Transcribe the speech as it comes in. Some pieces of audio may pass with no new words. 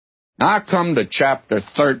Now I come to chapter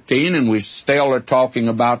 13, and we still are talking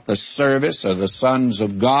about the service of the sons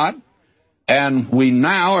of God. And we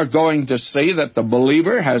now are going to see that the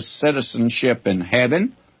believer has citizenship in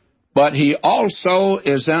heaven, but he also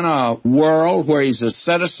is in a world where he's a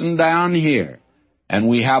citizen down here. And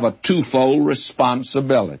we have a twofold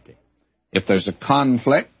responsibility. If there's a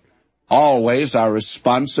conflict, always our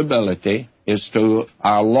responsibility is to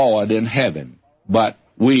our Lord in heaven. But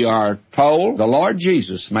we are told, the Lord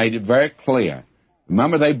Jesus made it very clear.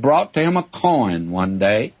 Remember, they brought to him a coin one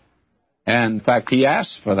day, and in fact, he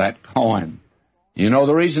asked for that coin. You know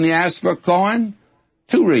the reason he asked for a coin?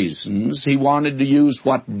 Two reasons. He wanted to use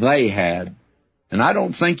what they had, and I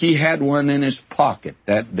don't think he had one in his pocket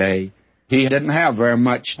that day. He didn't have very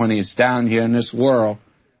much when he was down here in this world.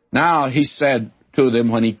 Now, he said to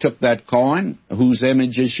them when he took that coin, whose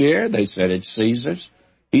image is here? They said, it's Caesar's.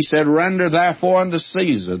 He said, render therefore unto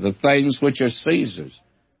Caesar the things which are Caesar's,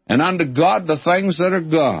 and unto God the things that are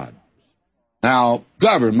God's. Now,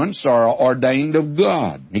 governments are ordained of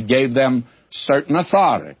God. He gave them certain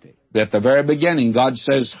authority. At the very beginning, God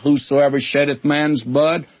says, whosoever sheddeth man's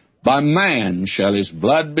blood, by man shall his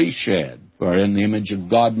blood be shed, for in the image of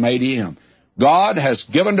God made he him. God has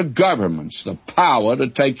given to governments the power to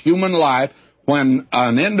take human life when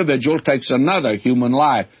an individual takes another human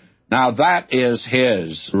life. Now, that is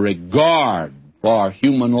his regard for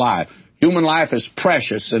human life. Human life is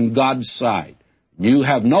precious in God's sight. You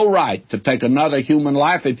have no right to take another human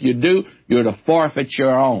life. If you do, you're to forfeit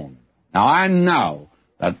your own. Now, I know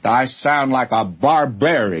that I sound like a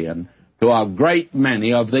barbarian to a great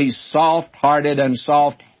many of these soft-hearted and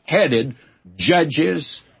soft-headed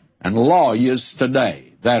judges and lawyers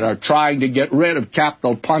today that are trying to get rid of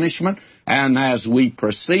capital punishment. And as we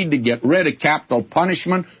proceed to get rid of capital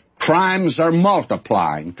punishment, crimes are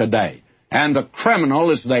multiplying today. And the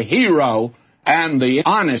criminal is the hero, and the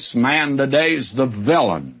honest man today is the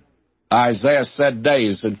villain. Isaiah said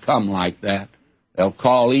days had come like that. They'll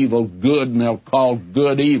call evil good, and they'll call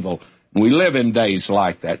good evil. We live in days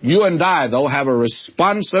like that. You and I, though, have a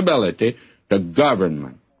responsibility to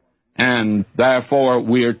government. And therefore,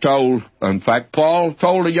 we are told, in fact, Paul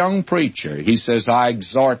told a young preacher, he says, I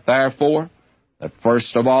exhort, therefore, that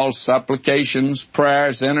first of all supplications,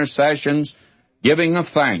 prayers, intercessions, giving of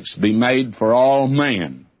thanks be made for all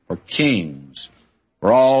men, for kings,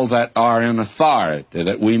 for all that are in authority,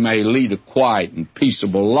 that we may lead a quiet and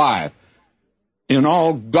peaceable life in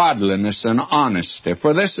all godliness and honesty.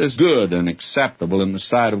 For this is good and acceptable in the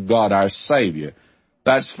sight of God our Savior.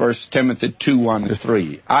 That's 1 Timothy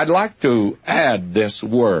 2:1-3. I'd like to add this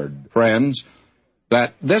word, friends,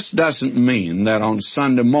 that this doesn't mean that on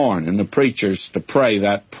Sunday morning the preacher's to pray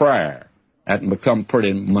that prayer. That can become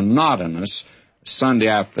pretty monotonous Sunday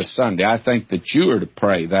after Sunday. I think that you are to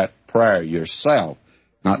pray that prayer yourself,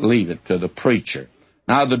 not leave it to the preacher.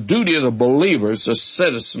 Now, the duty of the believer as a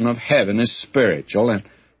citizen of heaven is spiritual, and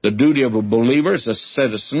the duty of a believer as a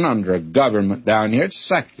citizen under a government down here is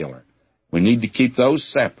secular. We need to keep those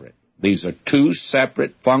separate. These are two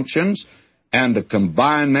separate functions, and to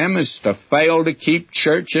combine them is to fail to keep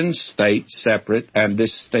church and state separate and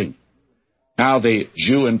distinct. Now, the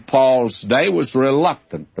Jew in Paul's day was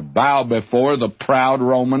reluctant to bow before the proud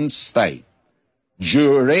Roman state.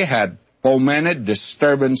 Jewry had fomented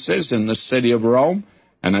disturbances in the city of Rome,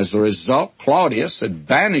 and as a result, Claudius had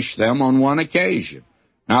banished them on one occasion.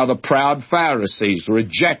 Now, the proud Pharisees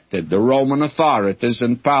rejected the Roman authorities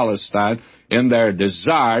in Palestine in their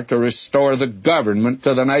desire to restore the government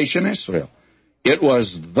to the nation Israel. It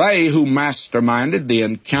was they who masterminded the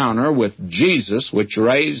encounter with Jesus, which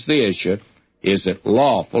raised the issue, is it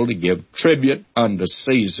lawful to give tribute unto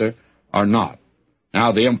Caesar or not?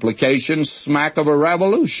 Now, the implications smack of a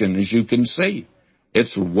revolution, as you can see.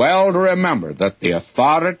 It's well to remember that the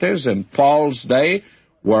authorities in Paul's day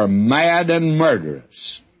were mad and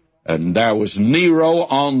murderous. And there was Nero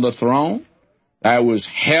on the throne. There was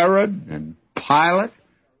Herod and Pilate,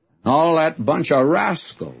 and all that bunch of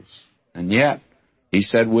rascals. And yet, he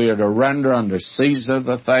said we are to render unto Caesar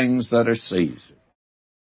the things that are Caesar.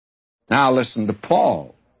 Now listen to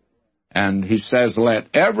Paul. And he says, let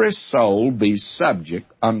every soul be subject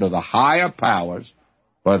unto the higher powers,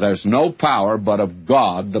 for there's no power but of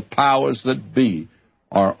God. The powers that be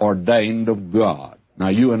are ordained of God. Now,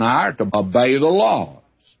 you and I are to obey the laws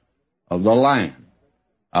of the land.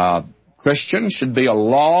 Christians should be a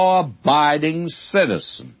law-abiding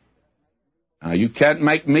citizen. Now, you can't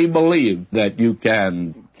make me believe that you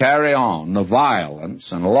can carry on the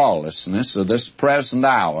violence and lawlessness of this present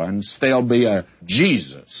hour and still be a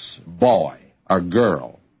Jesus boy or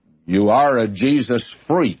girl. You are a Jesus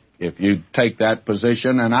freak if you take that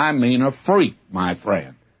position, and I mean a freak, my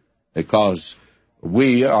friend. because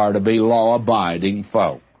we are to be law-abiding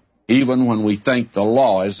folk, even when we think the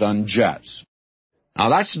law is unjust. Now,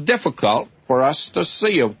 that's difficult for us to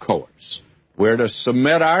see, of course. We're to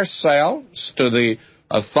submit ourselves to the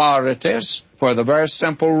authorities for the very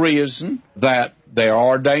simple reason that they are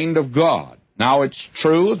ordained of God. Now, it's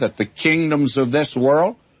true that the kingdoms of this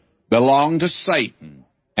world belong to Satan,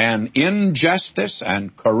 and injustice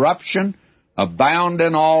and corruption abound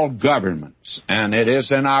in all governments, and it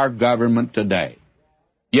is in our government today.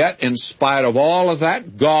 Yet, in spite of all of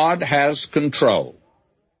that, God has control.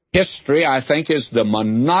 History, I think, is the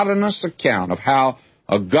monotonous account of how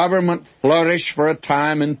a government flourished for a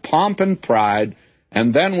time in pomp and pride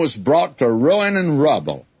and then was brought to ruin and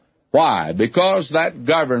rubble. Why? Because that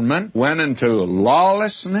government went into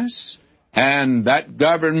lawlessness and that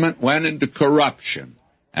government went into corruption.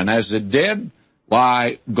 And as it did,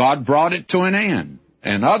 why, God brought it to an end.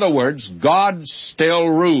 In other words, God still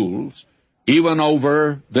rules even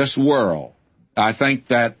over this world. I think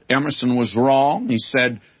that Emerson was wrong. He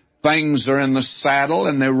said, things are in the saddle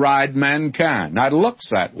and they ride mankind. Now, it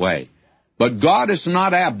looks that way. But God has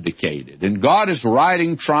not abdicated, and God is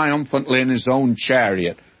riding triumphantly in His own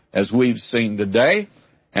chariot, as we've seen today,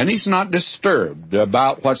 and He's not disturbed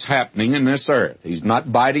about what's happening in this earth. He's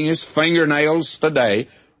not biting His fingernails today,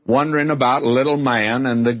 wondering about little man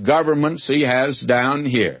and the governments He has down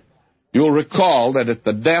here. You'll recall that at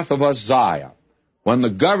the death of Uzziah, when the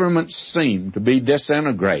government seemed to be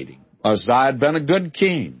disintegrating, Uzziah had been a good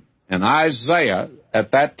king, and Isaiah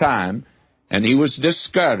at that time, and he was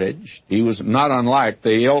discouraged. He was not unlike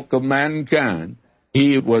the ilk of mankind.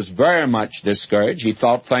 He was very much discouraged. He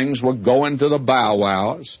thought things were going to the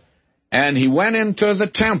bow-wows. And he went into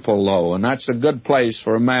the temple, though, and that's a good place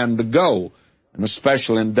for a man to go, and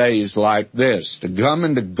especially in days like this, to come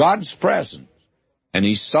into God's presence. And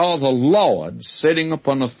he saw the Lord sitting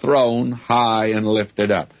upon a throne high and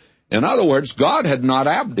lifted up. In other words, God had not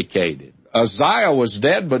abdicated. Uzziah was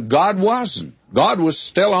dead, but God wasn't. God was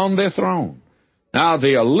still on the throne. Now,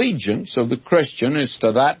 the allegiance of the Christian is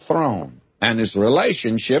to that throne, and his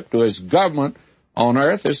relationship to his government on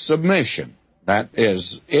earth is submission. That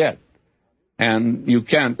is it. And you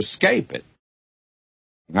can't escape it.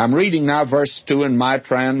 I'm reading now verse 2 in my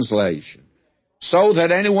translation. So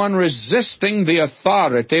that anyone resisting the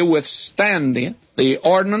authority withstandeth the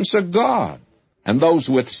ordinance of God, and those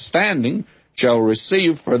withstanding shall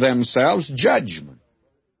receive for themselves judgment.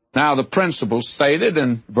 Now, the principle stated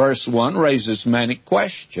in verse 1 raises many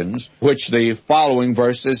questions, which the following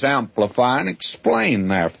verses amplify and explain,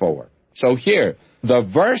 therefore. So here, the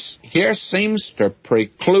verse here seems to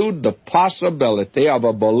preclude the possibility of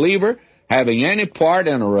a believer having any part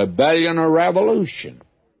in a rebellion or revolution.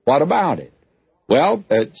 What about it? Well,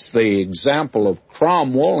 it's the example of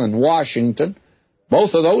Cromwell and Washington.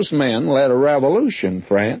 Both of those men led a revolution,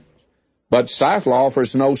 friends. But Stifel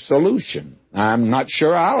offers no solution. I'm not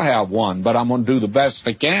sure I'll have one, but I'm going to do the best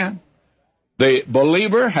I can. The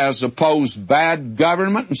believer has opposed bad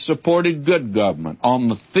government and supported good government on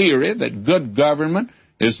the theory that good government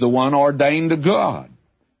is the one ordained of God.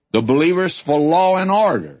 The believer's for law and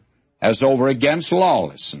order as over against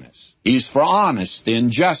lawlessness. He's for honesty and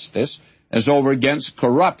justice as over against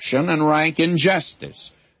corruption and rank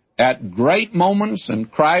injustice. At great moments and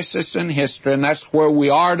crisis in history, and that's where we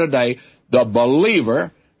are today, the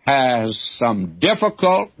believer has some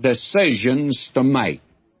difficult decisions to make.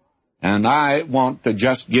 And I want to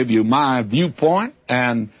just give you my viewpoint,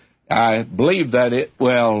 and I believe that it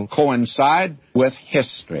will coincide with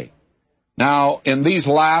history. Now, in these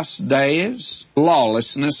last days,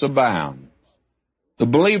 lawlessness abounds. The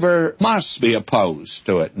believer must be opposed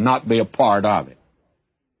to it, not be a part of it.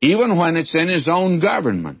 Even when it's in his own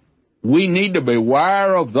government, we need to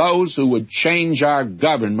beware of those who would change our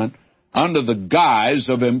government under the guise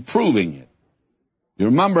of improving it. You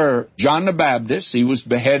remember John the Baptist, he was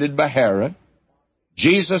beheaded by Herod.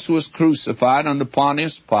 Jesus was crucified under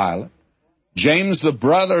Pontius Pilate. James, the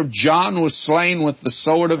brother of John, was slain with the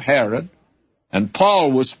sword of Herod. And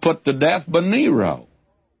Paul was put to death by Nero.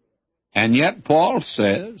 And yet Paul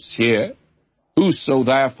says here, whoso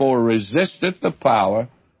therefore resisteth the power,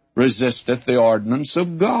 resisteth the ordinance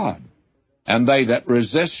of God. And they that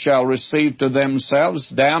resist shall receive to themselves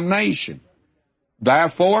damnation.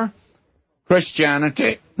 Therefore,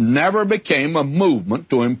 Christianity never became a movement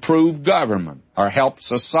to improve government or help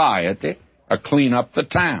society or clean up the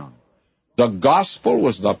town. The gospel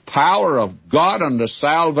was the power of God unto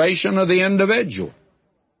salvation of the individual.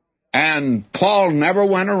 And Paul never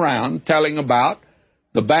went around telling about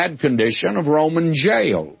the bad condition of Roman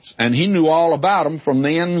jails. And he knew all about them from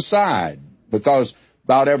the inside, because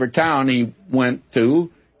about every town he went to,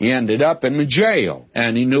 He ended up in the jail,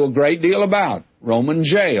 and he knew a great deal about Roman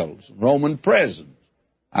jails, Roman prisons.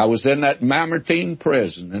 I was in that Mamertine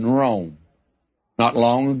prison in Rome not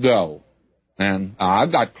long ago, and I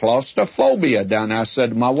got claustrophobia down there. I said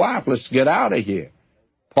to my wife, let's get out of here.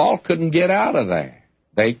 Paul couldn't get out of there.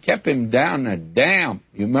 They kept him down there damp.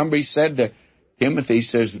 You remember he said to Timothy, he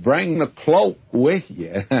says, bring the cloak with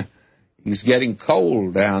you. He's getting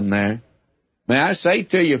cold down there. May I say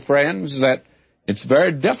to you, friends, that it's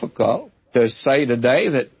very difficult to say today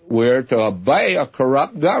that we're to obey a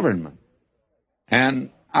corrupt government. And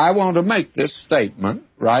I want to make this statement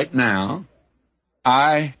right now.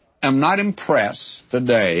 I am not impressed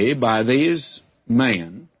today by these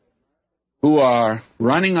men who are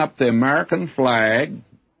running up the American flag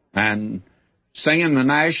and singing the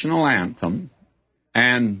national anthem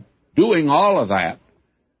and doing all of that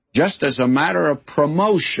just as a matter of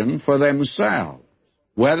promotion for themselves,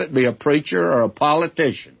 whether it be a preacher or a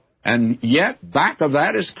politician. And yet, back of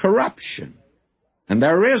that is corruption. And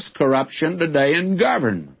there is corruption today in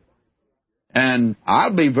government. And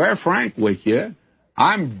I'll be very frank with you,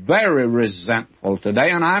 I'm very resentful today,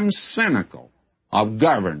 and I'm cynical of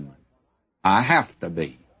government. I have to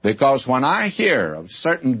be. Because when I hear of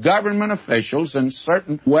certain government officials and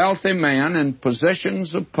certain wealthy men in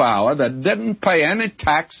positions of power that didn't pay any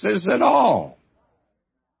taxes at all,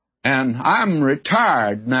 and I'm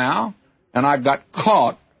retired now, and I got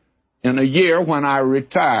caught in a year when I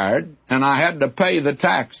retired, and I had to pay the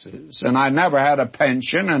taxes, and I never had a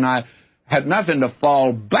pension, and I had nothing to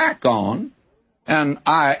fall back on, and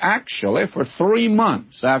I actually, for 3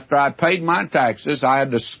 months after I paid my taxes, I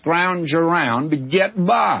had to scrounge around to get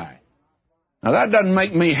by. Now, that doesn't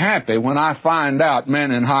make me happy when I find out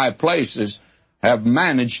men in high places have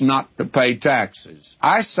managed not to pay taxes.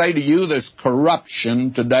 I say to you, there's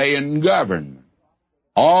corruption today in government,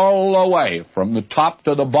 all the way from the top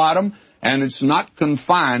to the bottom, and it's not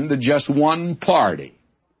confined to just one party.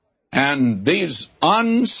 And these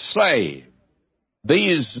unsaved,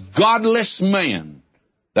 these godless men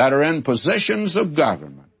that are in positions of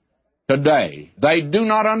government today, they do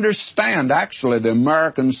not understand, actually, the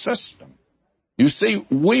American system. You see,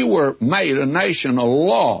 we were made a nation of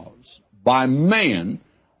laws by men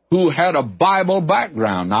who had a Bible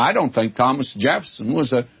background. Now, I don't think Thomas Jefferson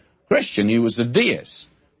was a Christian. He was a deist.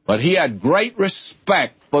 But he had great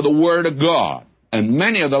respect for the Word of God. And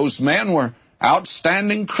many of those men were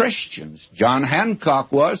outstanding Christians. John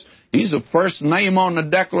Hancock was. He's the first name on the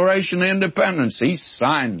Declaration of Independence. He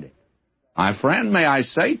signed it. My friend, may I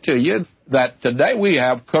say to you that today we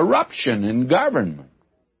have corruption in government.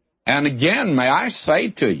 And again, may I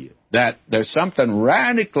say to you that there's something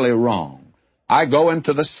radically wrong. I go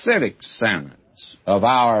into the civic centers of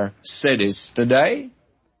our cities today,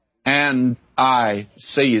 and I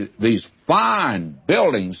see these fine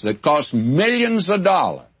buildings that cost millions of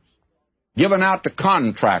dollars given out to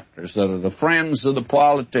contractors that are the friends of the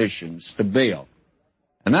politicians to build.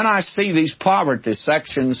 And then I see these poverty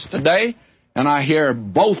sections today, and I hear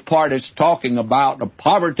both parties talking about a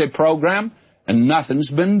poverty program, and nothing's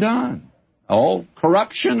been done. Oh,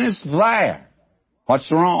 corruption is there. What's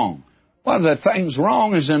wrong? Well, the thing's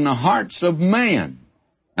wrong is in the hearts of men.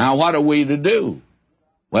 Now, what are we to do?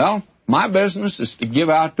 Well, my business is to give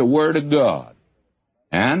out the Word of God.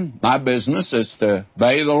 And my business is to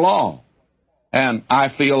obey the law. And I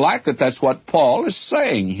feel like that's what Paul is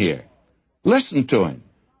saying here. Listen to him.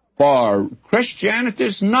 For Christianity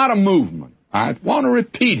is not a movement. I want to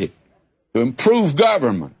repeat it. To improve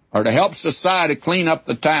government or to help society clean up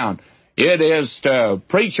the town. It is to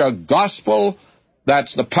preach a gospel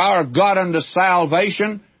that's the power of God unto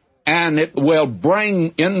salvation, and it will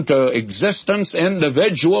bring into existence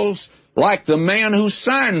individuals like the man who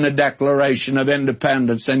signed the Declaration of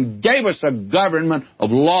Independence and gave us a government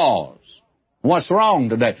of laws. What's wrong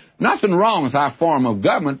today? Nothing wrong with our form of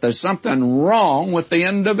government. There's something wrong with the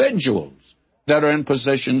individuals that are in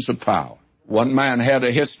positions of power. One man, head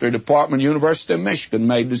of history department, University of Michigan,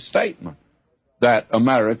 made the statement that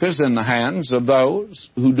America's in the hands of those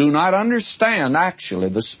who do not understand, actually,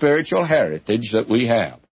 the spiritual heritage that we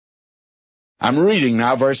have. I'm reading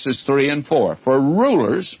now verses 3 and 4. For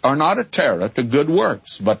rulers are not a terror to good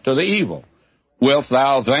works, but to the evil. Wilt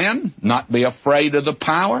thou then not be afraid of the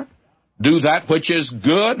power? Do that which is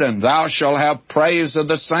good, and thou shalt have praise of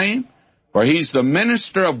the same. For he's the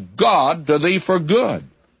minister of God to thee for good.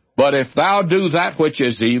 But if thou do that which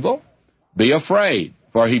is evil, be afraid.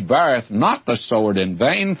 For he beareth not the sword in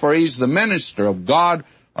vain, for he's the minister of God,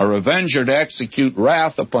 a revenger to execute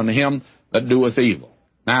wrath upon him that doeth evil.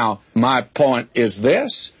 Now, my point is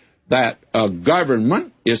this, that a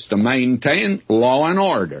government is to maintain law and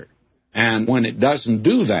order. And when it doesn't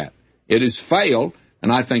do that, it has failed,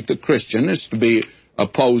 and I think the Christian is to be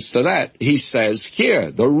opposed to that. He says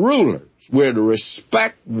here, the rulers, we're to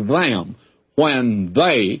respect them when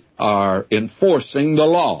they are enforcing the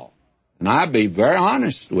law. And I'll be very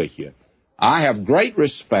honest with you. I have great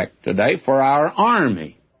respect today for our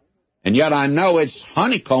army, and yet I know it's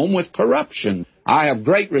honeycombed with corruption. I have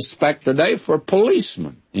great respect today for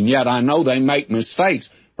policemen, and yet I know they make mistakes,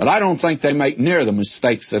 but I don't think they make near the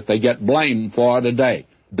mistakes that they get blamed for today.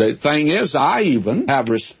 The thing is, I even have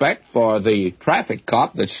respect for the traffic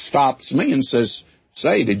cop that stops me and says,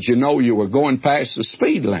 say, did you know you were going past the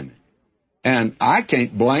speed limit? And I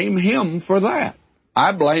can't blame him for that.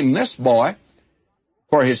 I blame this boy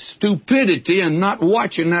for his stupidity and not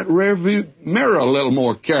watching that rearview mirror a little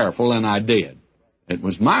more careful than I did. It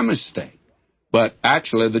was my mistake. But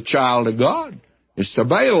actually, the child of God is to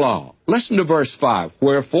obey law. Listen to verse 5.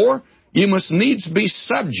 Wherefore, you must needs be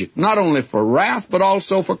subject, not only for wrath, but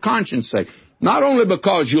also for conscience sake. Not only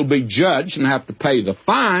because you'll be judged and have to pay the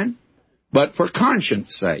fine, but for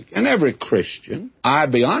conscience sake. And every Christian,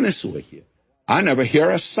 I'll be honest with you, I never hear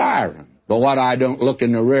a siren. But what I don't look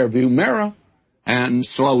in the rearview mirror and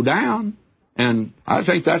slow down. And I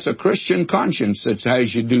think that's a Christian conscience that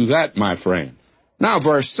has you do that, my friend. Now,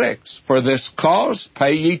 verse 6, for this cause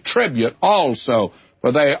pay ye tribute also,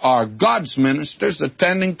 for they are God's ministers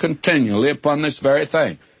attending continually upon this very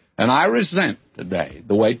thing. And I resent today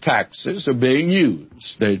the way taxes are being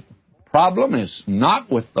used. The problem is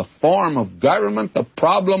not with the form of government. The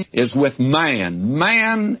problem is with man.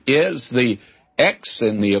 Man is the X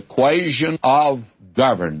in the equation of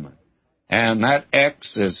government. And that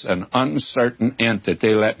X is an uncertain entity,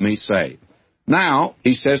 let me say. Now,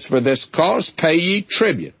 he says, for this cause pay ye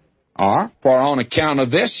tribute. Or, for on account of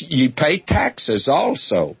this ye pay taxes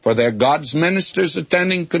also, for they're God's ministers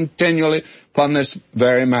attending continually upon this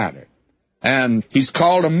very matter. And he's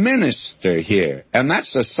called a minister here. And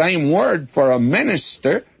that's the same word for a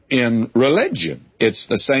minister in religion. It's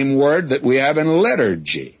the same word that we have in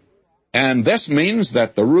liturgy. And this means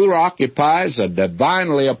that the ruler occupies a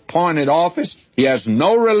divinely appointed office. He has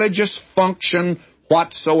no religious function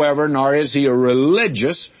whatsoever, nor is he a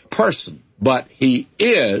religious person. But he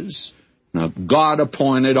is a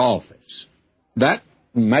God-appointed office. That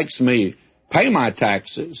makes me pay my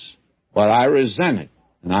taxes, but I resent it,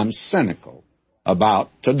 and I'm cynical about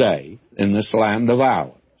today in this land of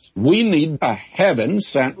ours. We need a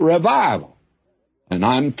heaven-sent revival. And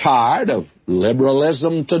I'm tired of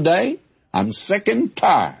liberalism today. I'm sick and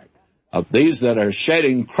tired of these that are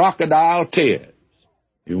shedding crocodile tears.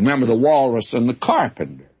 You remember the walrus and the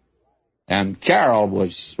carpenter. And Carroll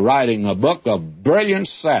was writing a book of brilliant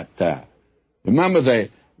satire. Remember the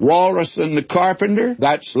walrus and the carpenter?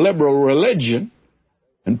 That's liberal religion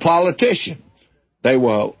and politicians. They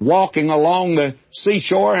were walking along the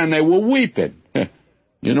seashore and they were weeping.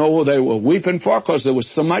 You know what they were weeping for? Because there was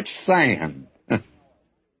so much sand.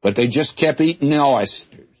 But they just kept eating the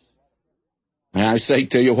oysters. And I say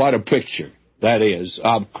to you, what a picture that is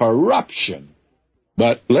of corruption.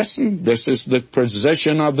 But listen, this is the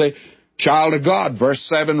position of the child of God. Verse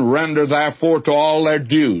 7, render therefore to all their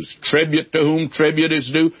dues, tribute to whom tribute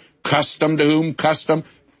is due, custom to whom custom,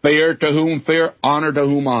 fear to whom fear, honor to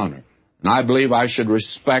whom honor. And I believe I should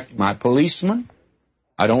respect my policemen.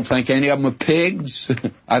 I don't think any of them are pigs.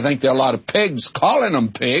 I think there are a lot of pigs calling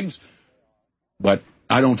them pigs, but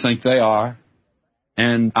I don't think they are.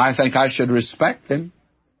 And I think I should respect them.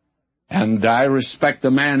 And I respect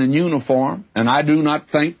the man in uniform. And I do not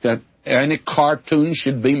think that any cartoon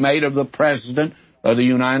should be made of the President of the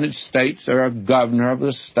United States or a governor of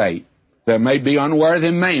the state. There may be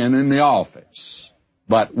unworthy men in the office,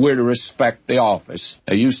 but we're to respect the office.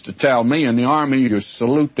 They used to tell me in the Army, you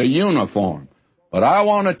salute the uniform. But I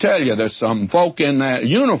want to tell you, there's some folk in that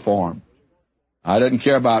uniform. I didn't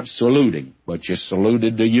care about saluting, but you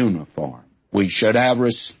saluted the uniform. We should have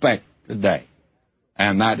respect today.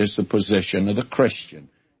 And that is the position of the Christian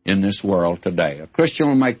in this world today. A Christian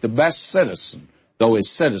will make the best citizen, though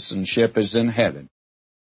his citizenship is in heaven.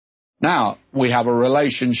 Now, we have a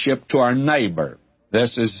relationship to our neighbor.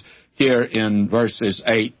 This is here in verses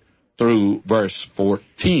 8 through verse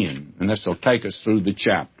 14, and this will take us through the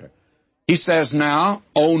chapter. He says, now,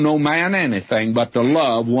 owe no man anything but to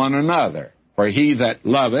love one another, for he that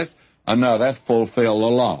loveth another fulfill the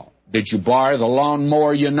law. Did you borrow the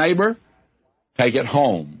lawnmower of your neighbor? Take it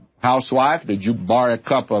home. Housewife, did you borrow a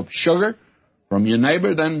cup of sugar from your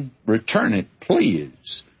neighbor? Then return it,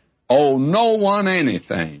 please. Owe no one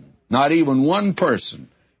anything, not even one person,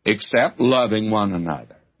 except loving one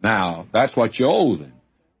another. Now, that's what you owe them.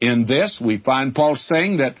 In this, we find Paul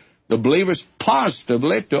saying that the believers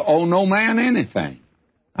positively to owe no man anything.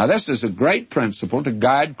 Now, this is a great principle to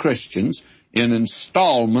guide Christians in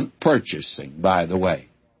installment purchasing, by the way.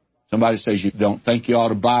 Somebody says, you don't think you ought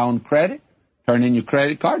to buy on credit? Turn in your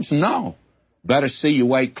credit cards? No. Better see your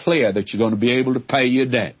way clear that you're going to be able to pay your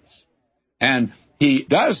debts. And he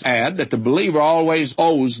does add that the believer always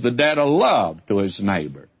owes the debt of love to his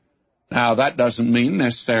neighbor. Now, that doesn't mean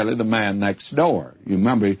necessarily the man next door. You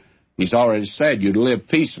remember, he's already said you live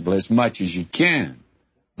peaceably as much as you can.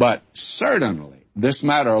 But certainly, this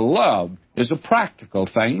matter of love is a practical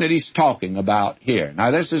thing that he's talking about here.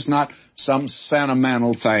 Now, this is not some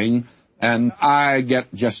sentimental thing, and I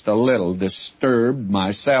get just a little disturbed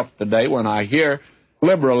myself today when I hear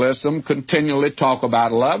liberalism continually talk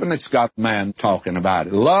about love, and it's got man talking about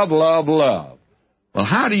it. Love, love, love. Well,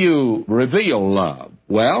 how do you reveal love?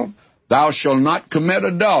 Well, thou shalt not commit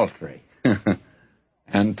adultery.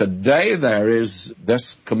 And today there is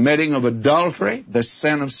this committing of adultery, this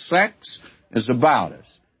sin of sex is about us.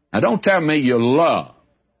 Now, don't tell me you love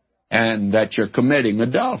and that you're committing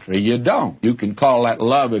adultery. You don't. You can call that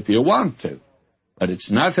love if you want to. But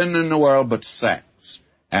it's nothing in the world but sex.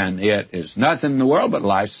 And it is nothing in the world but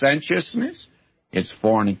licentiousness. It's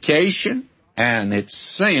fornication. And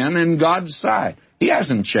it's sin in God's sight. He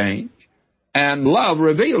hasn't changed. And love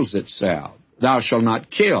reveals itself. Thou shalt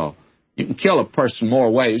not kill. You can kill a person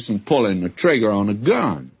more ways than pulling the trigger on a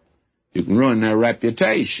gun. You can ruin their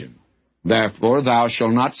reputation. Therefore, thou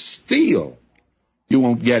shalt not steal. You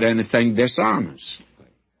won't get anything dishonestly.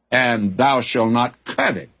 And thou shalt not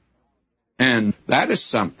covet. And that is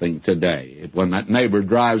something today. When that neighbor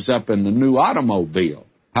drives up in the new automobile,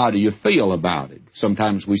 how do you feel about it?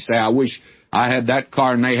 Sometimes we say, I wish I had that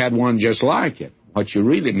car and they had one just like it. What you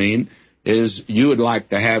really mean is you would like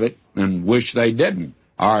to have it and wish they didn't.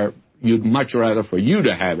 Or you'd much rather for you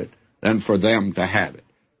to have it than for them to have it.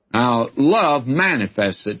 Now, love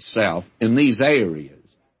manifests itself in these areas.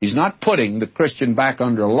 He's not putting the Christian back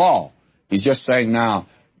under law. He's just saying, now,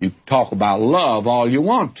 you talk about love all you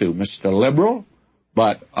want to, Mr. Liberal,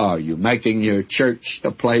 but are you making your church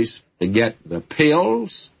the place to get the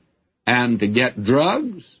pills and to get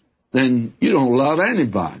drugs? Then you don't love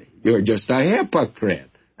anybody. You're just a hypocrite.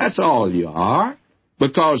 That's all you are.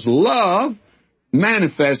 Because love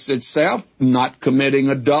manifests itself not committing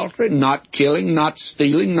adultery, not killing, not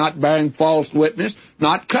stealing, not bearing false witness,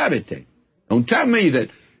 not coveting. Don't tell me that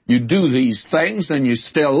you do these things and you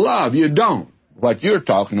still love. You don't. What you're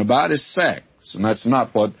talking about is sex, and that's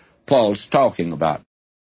not what Paul's talking about.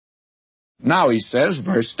 Now he says,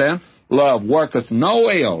 verse 10, love worketh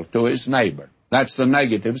no ill to his neighbor. That's the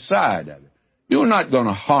negative side of it. You're not going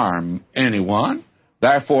to harm anyone.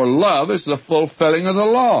 Therefore, love is the fulfilling of the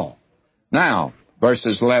law. Now,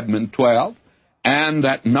 verses 11 and 12, and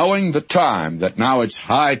that knowing the time, that now it's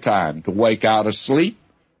high time to wake out of sleep,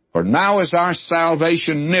 for now is our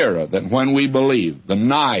salvation nearer than when we believed. The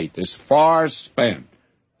night is far spent,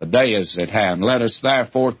 the day is at hand. Let us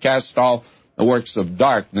therefore cast off the works of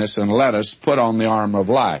darkness, and let us put on the armor of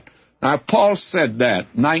light. Now, Paul said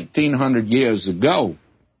that 1,900 years ago.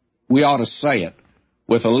 We ought to say it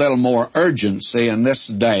with a little more urgency in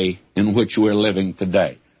this day in which we're living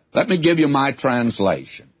today. Let me give you my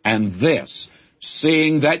translation. And this,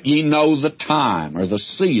 seeing that ye know the time or the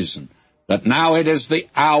season, that now it is the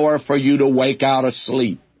hour for you to wake out of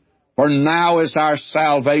sleep. For now is our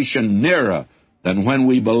salvation nearer than when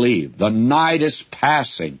we believed. The night is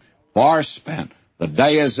passing, far spent. The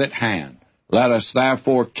day is at hand. Let us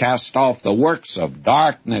therefore cast off the works of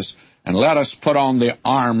darkness, and let us put on the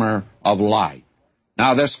armor of light.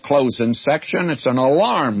 Now, this closing section, it's an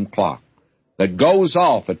alarm clock that goes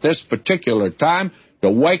off at this particular time to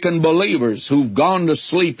waken believers who've gone to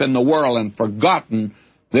sleep in the world and forgotten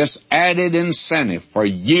this added incentive for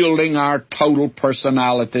yielding our total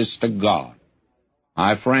personalities to God.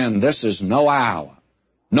 My friend, this is no hour,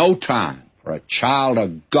 no time for a child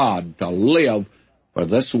of God to live for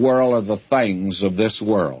this world or the things of this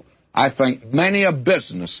world. I think many a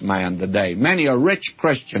businessman today, many a rich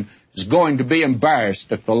Christian is going to be embarrassed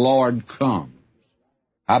if the Lord comes.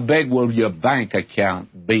 How big will your bank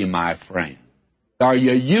account be, my friend? Are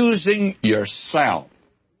you using yourself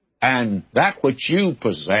and that which you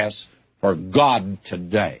possess for God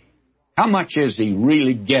today? How much is He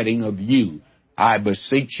really getting of you? I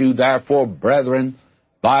beseech you, therefore, brethren,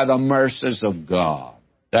 by the mercies of God,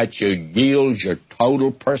 that you yield your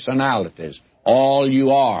total personalities, all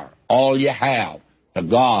you are, all you have, to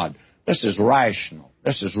God. This is rational.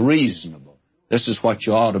 This is reasonable. This is what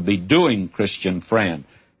you ought to be doing, Christian friend.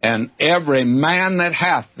 And every man that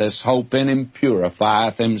hath this hope in him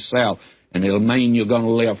purifieth himself, and it'll mean you're going to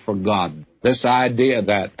live for God. This idea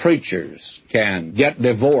that preachers can get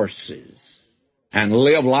divorces and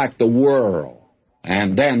live like the world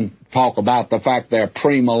and then talk about the fact they're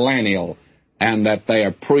premillennial and that they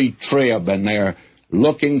are pre-trib and they're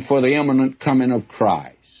looking for the imminent coming of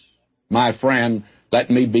Christ. My friend, let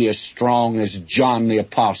me be as strong as John the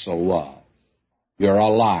Apostle was. You're a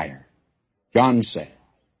liar. John said,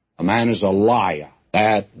 a man is a liar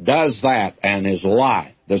that does that and his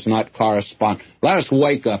life does not correspond. Let us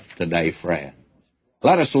wake up today, friends.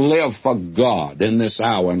 Let us live for God in this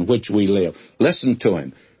hour in which we live. Listen to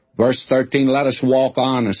him. Verse 13, let us walk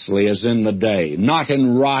honestly as in the day, not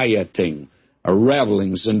in rioting or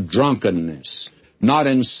revelings and drunkenness, not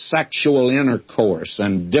in sexual intercourse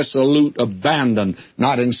and dissolute abandon,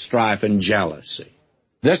 not in strife and jealousy.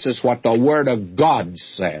 This is what the Word of God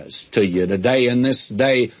says to you today in this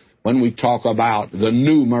day when we talk about the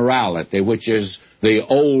new morality, which is the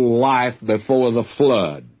old life before the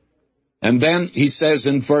flood. And then he says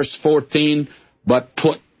in verse 14, but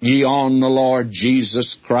put ye on the Lord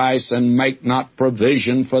Jesus Christ, and make not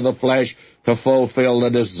provision for the flesh to fulfill the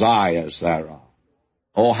desires thereof.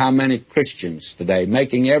 Oh, how many Christians today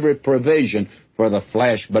making every provision for the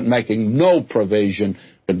flesh, but making no provision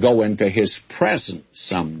to go into His presence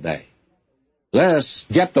someday. Let's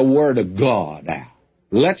get the Word of God out.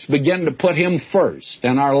 Let's begin to put Him first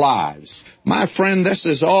in our lives. My friend, this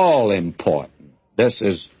is all important. This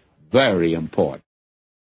is very important.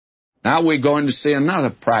 Now we're going to see another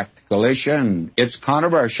practical issue, and it's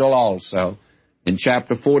controversial also, in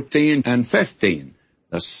chapter 14 and 15,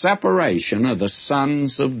 the separation of the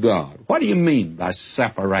sons of God. What do you mean by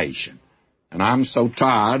separation? And I'm so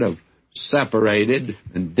tired of separated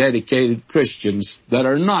and dedicated Christians that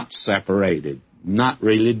are not separated, not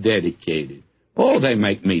really dedicated. Oh, they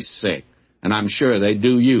make me sick, and I'm sure they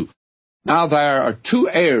do you. Now, there are two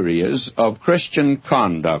areas of Christian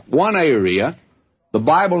conduct. One area the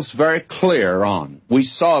Bible's very clear on. We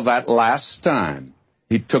saw that last time.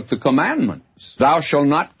 He took the commandments. Thou shalt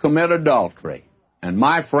not commit adultery. And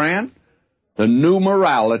my friend, the new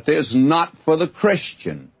morality is not for the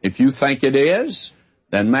Christian. If you think it is,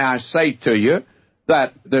 then may I say to you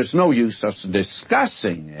that there's no use us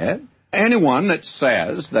discussing it. Anyone that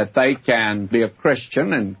says that they can be a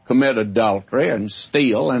Christian and commit adultery and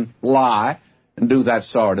steal and lie and do that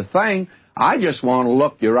sort of thing, I just want to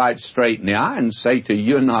look you right straight in the eye and say to you,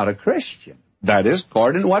 you're not a Christian. That is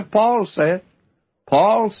according to what Paul said.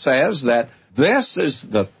 Paul says that this is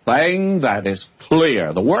the thing that is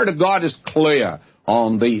clear. The Word of God is clear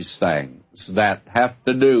on these things that have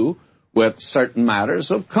to do with certain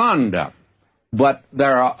matters of conduct. But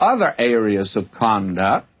there are other areas of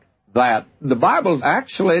conduct that the Bible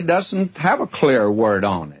actually doesn't have a clear word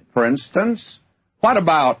on it. For instance, what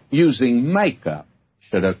about using makeup?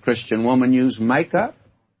 Should a Christian woman use makeup?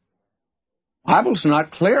 The Bible's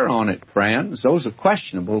not clear on it, friends. Those are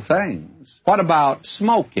questionable things. What about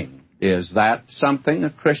smoking? Is that something a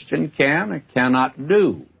Christian can or cannot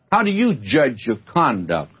do? How do you judge your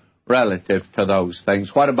conduct relative to those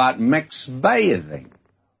things? What about mixed bathing?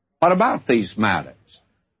 What about these matters?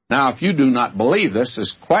 Now, if you do not believe this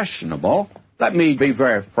is questionable, let me be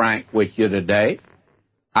very frank with you today.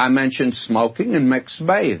 I mentioned smoking and mixed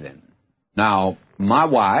bathing. Now, my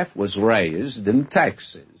wife was raised in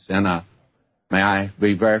Texas in a, may I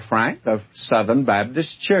be very frank, a Southern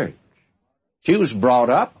Baptist church. She was brought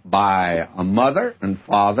up by a mother and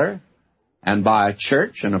father and by a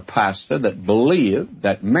church and a pastor that believed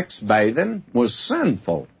that mixed bathing was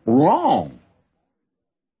sinful, wrong.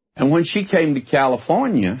 And when she came to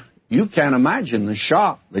California, you can't imagine the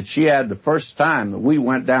shock that she had the first time that we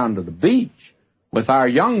went down to the beach with our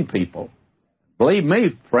young people. Believe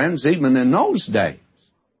me, friends, even in those days,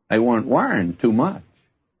 they weren't wearing too much.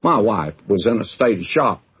 My wife was in a state of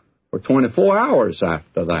shock for 24 hours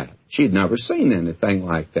after that. She'd never seen anything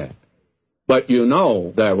like that. But you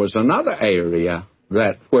know, there was another area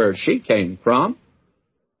that where she came from,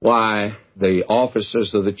 why, the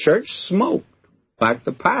officers of the church smoked. In fact,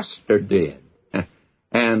 the pastor did.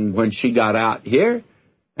 And when she got out here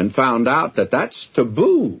and found out that that's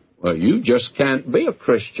taboo, well, you just can't be a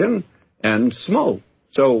Christian and smoke.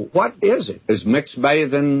 So what is it? Is mixed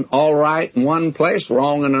bathing all right in one place,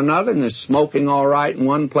 wrong in another? And is smoking all right in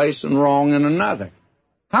one place and wrong in another?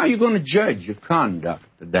 How are you going to judge your conduct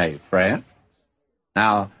today, friend?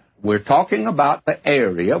 Now, we're talking about the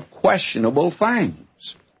area of questionable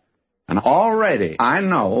things. And already I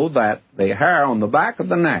know that the hair on the back of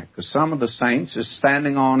the neck of some of the saints is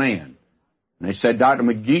standing on end. And they said, Dr.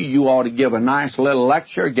 McGee, you ought to give a nice little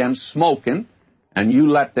lecture against smoking, and you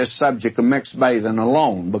let this subject of mixed bathing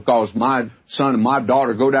alone, because my son and my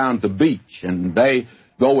daughter go down to the beach, and they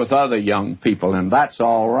go with other young people, and that's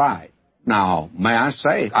all right. Now, may I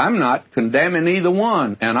say, I'm not condemning either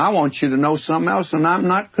one, and I want you to know something else, and I'm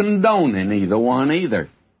not condoning either one either.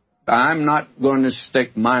 I'm not going to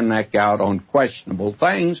stick my neck out on questionable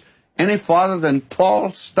things any farther than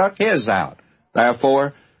Paul stuck his out.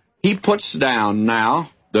 Therefore, he puts down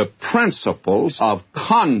now the principles of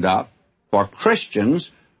conduct for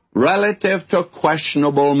Christians relative to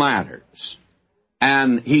questionable matters.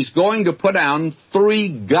 And he's going to put down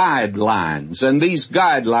 3 guidelines, and these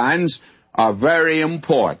guidelines are very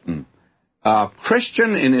important. A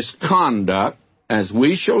Christian in his conduct, as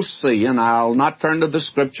we shall see, and I'll not turn to the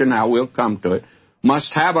Scripture now, we'll come to it,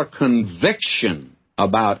 must have a conviction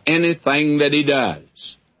about anything that he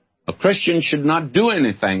does. A Christian should not do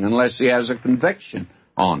anything unless he has a conviction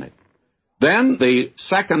on it. Then the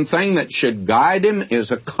second thing that should guide him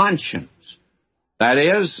is a conscience. That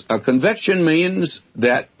is, a conviction means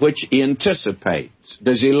that which he anticipates.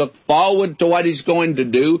 Does he look forward to what he's going to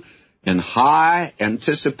do in high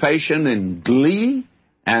anticipation and glee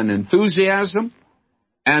and enthusiasm?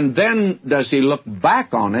 And then does he look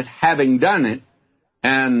back on it, having done it,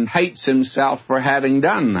 and hates himself for having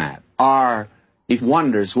done that? Or he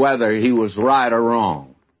wonders whether he was right or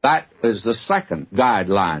wrong. That is the second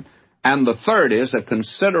guideline. And the third is a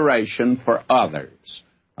consideration for others.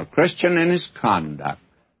 A Christian in his conduct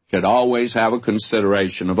should always have a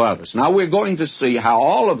consideration of others. Now, we're going to see how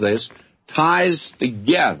all of this ties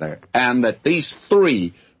together and that these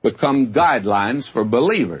 3 become guidelines for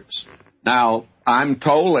believers. Now, I'm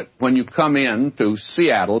told that when you come in to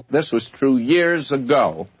Seattle, this was true years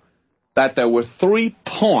ago, that there were 3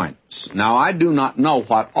 points. Now, I do not know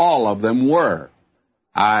what all of them were.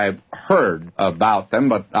 I've heard about them,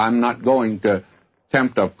 but I'm not going to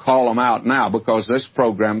attempt to call them out now because this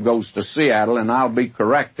program goes to Seattle, and I'll be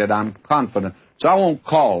corrected, I'm confident. So I won't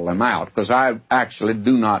call them out because I actually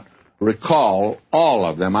do not recall all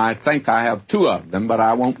of them. I think I have 2 of them, but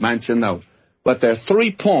I won't mention those. But there are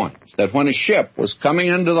 3 points that when a ship was coming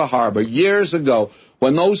into the harbor years ago,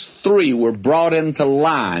 when those 3 were brought into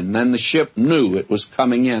line, then the ship knew it was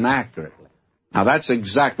coming in accurately. Now, that's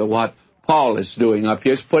exactly what Paul is doing up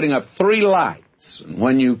here. He's putting up 3 lights. And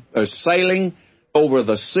when you are sailing over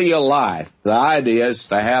the sea of life, the idea is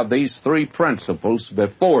to have these 3 principles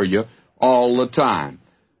before you all the time.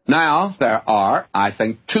 Now, there are, I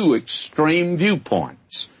think, 2 extreme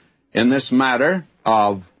viewpoints in this matter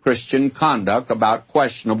of Christian conduct about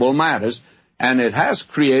questionable matters, and it has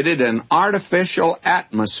created an artificial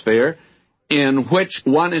atmosphere in which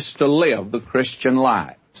one is to live the Christian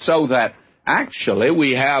life, so that actually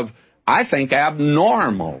we have, I think,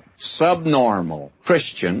 abnormal, subnormal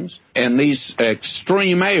Christians in these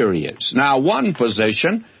extreme areas. Now, one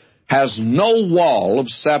position has no wall of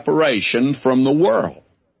separation from the world,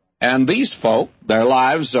 and these folk, their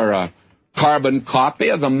lives are a carbon copy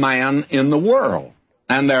of the man in the world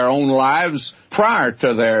and their own lives prior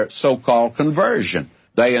to their so-called conversion.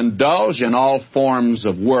 They indulge in all forms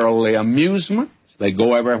of worldly amusements. They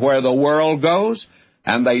go everywhere the world goes,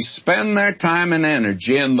 and they spend their time and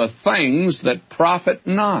energy in the things that profit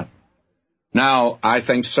not. Now, I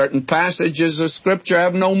think certain passages of Scripture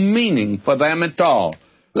have no meaning for them at all.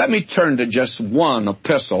 Let me turn to just one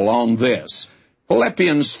epistle on this.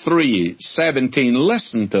 Philippians 3:17,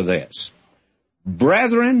 listen to this.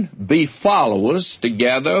 Brethren, be followers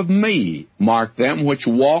together of me. Mark them which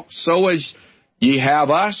walk so as ye have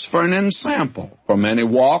us for an ensample. For many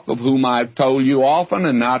walk, of whom I have told you often,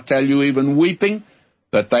 and now tell you even weeping,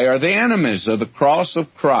 that they are the enemies of the cross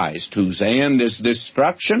of Christ, whose end is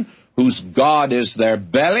destruction, whose God is their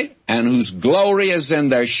belly, and whose glory is in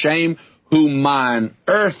their shame, who mind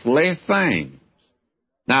earthly things.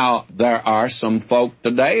 Now, there are some folk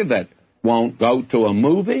today that won't go to a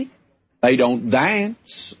movie. They don't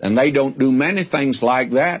dance, and they don't do many things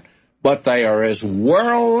like that, but they are as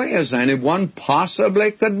worldly as anyone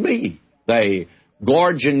possibly could be. They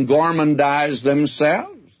gorge and gormandize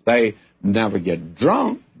themselves. They never get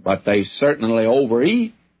drunk, but they certainly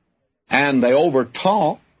overeat, and they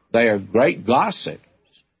overtalk. They are great gossips,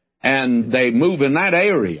 and they move in that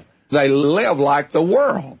area. They live like the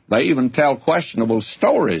world. They even tell questionable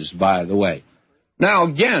stories, by the way. Now,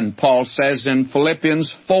 again, Paul says in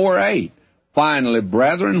Philippians 4:8, finally,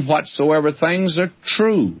 brethren, whatsoever things are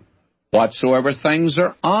true, whatsoever things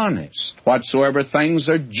are honest, whatsoever things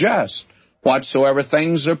are just, whatsoever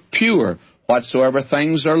things are pure, whatsoever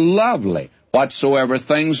things are lovely, whatsoever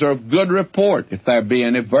things are of good report, if there be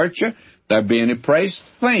any virtue, if there be any praise,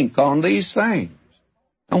 think on these things.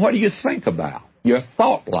 And what do you think about? Your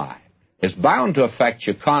thought life is bound to affect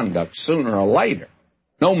your conduct sooner or later.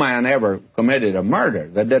 No man ever committed a murder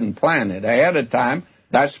that didn't plan it ahead of time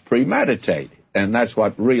That's premeditated. And that's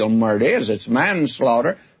what real murder is. It's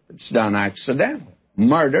manslaughter. It's done accidentally.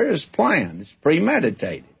 Murder is planned. It's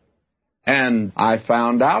premeditated. And I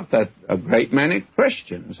found out that a great many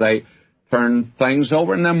Christians, they turn things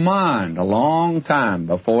over in their mind a long time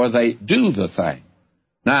before they do the thing.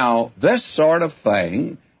 Now, this sort of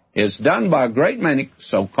thing is done by a great many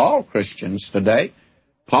so-called Christians today.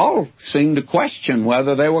 Paul seemed to question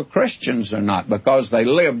whether they were Christians or not because they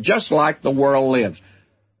live just like the world lives.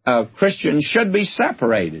 Christians should be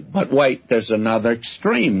separated. But wait, there's another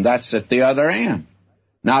extreme. That's at the other end.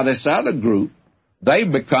 Now, this other group,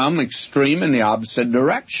 they've become extreme in the opposite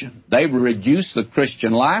direction. They've reduced the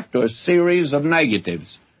Christian life to a series of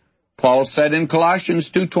negatives. Paul said in Colossians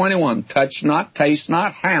 2:21, touch not, taste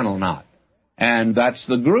not, handle not. And that's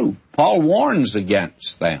the group. Paul warns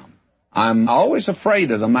against them. I'm always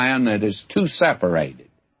afraid of the man that is too separated,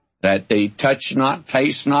 that they touch not,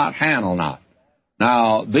 taste not, handle not.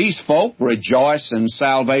 Now, these folk rejoice in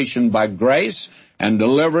salvation by grace and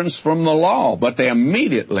deliverance from the law, but they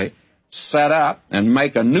immediately set up and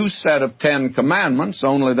make a new set of 10 commandments,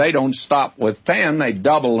 only they don't stop with 10, they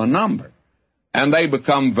double the number. And they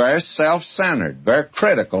become very self-centered, very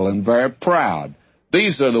critical, and very proud.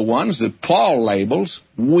 These are the ones that Paul labels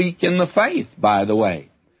weak in the faith, by the way.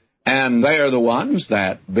 And they are the ones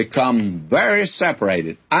that become very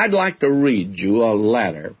separated. I'd like to read you a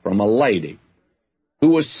letter from a lady who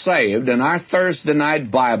was saved in our Thursday night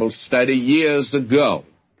Bible study years ago,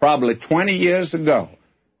 probably 20 years ago.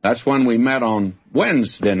 That's when we met on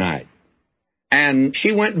Wednesday night. And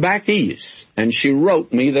she went back east, and she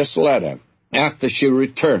wrote me this letter after she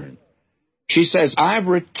returned. She says, I've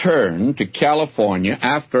returned to California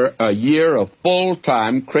after a year of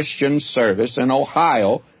full-time Christian service in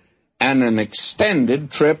Ohio and an extended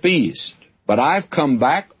trip east. But I've come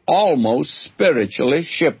back almost spiritually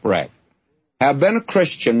shipwrecked. Have been a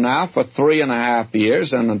Christian now for 3.5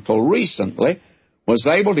 years, and until recently was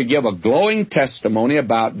able to give a glowing testimony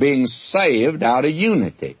about being saved out of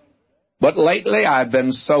unity. But lately I've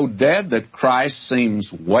been so dead that Christ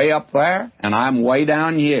seems way up there, and I'm way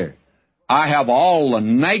down here. I have all the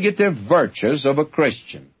negative virtues of a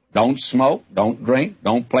Christian. Don't smoke, don't drink,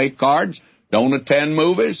 don't play cards, don't attend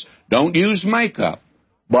movies, don't use makeup.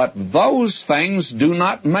 But those things do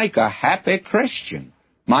not make a happy Christian.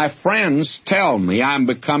 My friends tell me I'm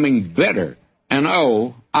becoming bitter, and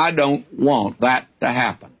oh, I don't want that to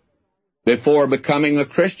happen. Before becoming a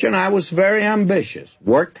Christian, I was very ambitious,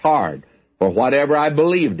 worked hard for whatever I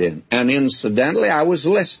believed in, and incidentally, I was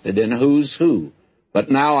listed in Who's Who. But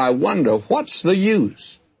now I wonder, what's the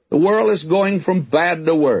use? The world is going from bad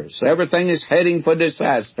to worse. Everything is heading for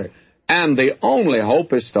disaster, and the only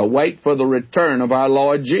hope is to wait for the return of our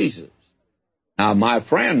Lord Jesus. Now, my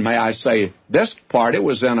friend, may I say, this party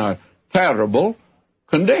was in a terrible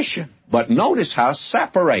condition. But notice how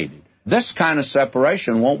separated. This kind of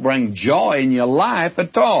separation won't bring joy in your life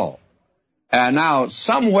at all. And now,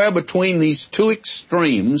 somewhere between these two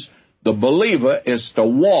extremes, the believer is to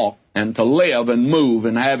walk and to live and move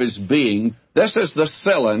and have his being. This is the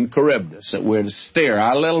Scylla and Charybdis that we're to steer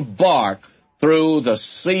our little bark through the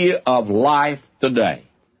sea of life today.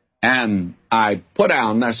 And I put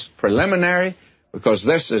down this preliminary because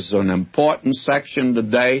this is an important section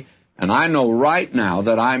today, and I know right now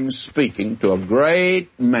that I'm speaking to a great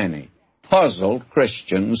many puzzled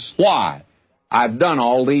Christians. Why I've done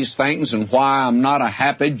all these things and why I'm not a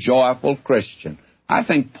happy, joyful Christian. I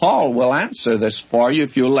think Paul will answer this for you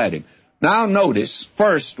if you let him. Now notice,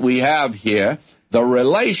 first we have here the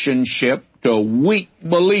relationship to weak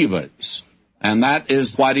believers. And that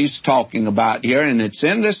is what he's talking about here, and it's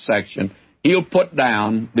in this section. He'll put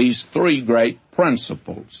down these 3 great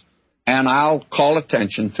principles, and I'll call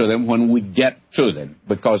attention to them when we get to them,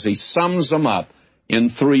 because he sums them up in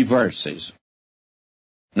 3 verses.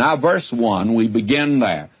 Now, verse 1, we begin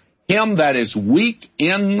there. Him that is weak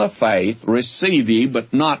in the faith receive ye,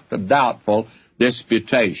 but not the doubtful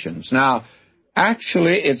disputations. Now,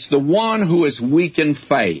 actually, it's the one who is weak in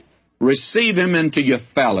faith. Receive him into your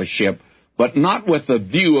fellowship, but not with the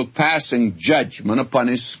view of passing judgment upon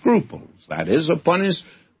his scruples, that is, upon his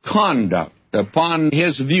conduct, upon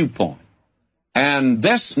his viewpoint. And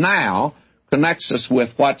this now connects us with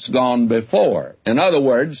what's gone before. In other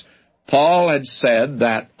words, Paul had said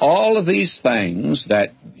that all of these things,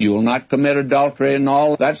 that you will not commit adultery and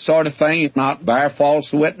all that sort of thing, not bear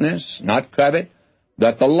false witness, not covet,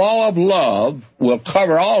 that the law of love will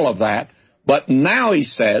cover all of that. But now he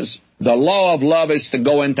says the law of love is to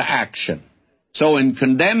go into action. So in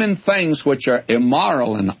condemning things which are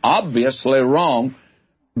immoral and obviously wrong,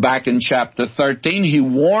 back in chapter 13, he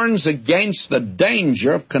warns against the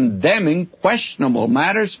danger of condemning questionable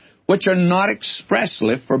matters which are not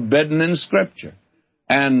expressly forbidden in Scripture.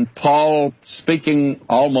 And Paul, speaking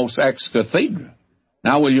almost ex cathedra.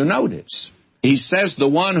 Now, will you notice? He says the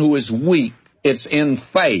one who is weak, it's in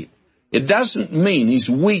faith. It doesn't mean he's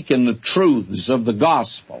weak in the truths of the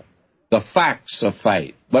gospel, the facts of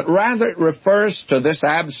faith, but rather it refers to this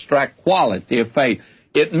abstract quality of faith.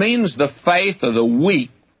 It means the faith of the weak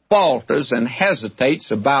falters and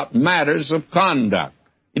hesitates about matters of conduct.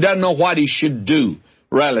 He doesn't know what he should do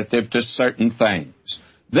relative to certain things.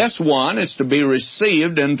 This one is to be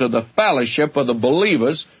received into the fellowship of the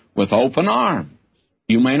believers with open arms.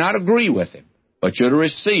 You may not agree with him, but you're to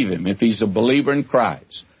receive him if he's a believer in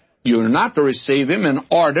Christ. You're not to receive him in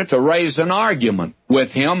order to raise an argument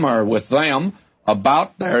with him or with them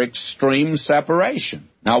about their extreme separation.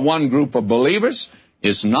 Now, one group of believers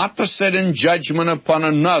is not to sit in judgment upon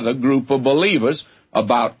another group of believers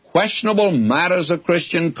about questionable matters of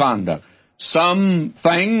Christian conduct. Some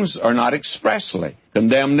things are not expressly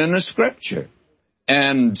condemned in the Scripture,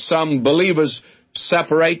 and some believers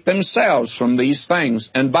separate themselves from these things.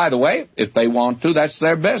 And by the way, if they want to, that's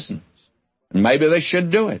their business, and maybe they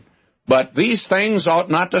should do it. But these things ought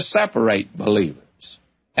not to separate believers.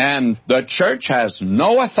 And the church has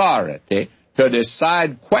no authority to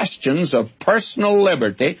decide questions of personal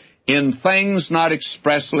liberty in things not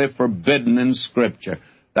expressly forbidden in Scripture.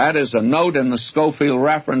 That is a note in the Scofield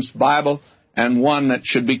Reference Bible, and one that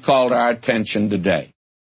should be called our attention today.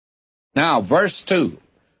 Now, verse 2,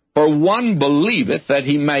 for one believeth that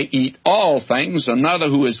he may eat all things, another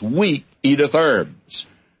who is weak eateth herbs.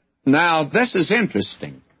 Now, this is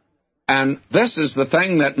interesting, and this is the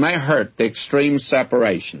thing that may hurt the extreme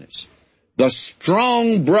separationists. The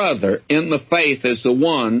strong brother in the faith is the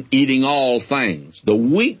one eating all things. The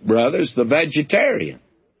weak brother is the vegetarian.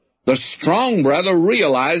 The strong brother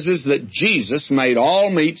realizes that Jesus made all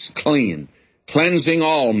meats clean, cleansing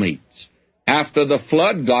all meats. After the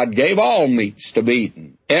flood, God gave all meats to be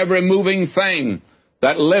eaten. Every moving thing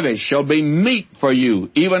that liveth shall be meat for you,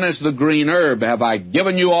 even as the green herb have I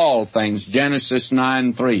given you all things, Genesis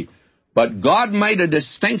 9:3. But God made a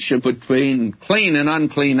distinction between clean and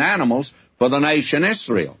unclean animals for the nation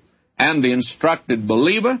Israel. And the instructed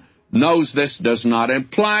believer knows this does not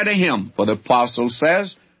apply to him, for the apostle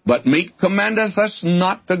says, but meat commendeth us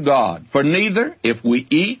not to God. For neither, if we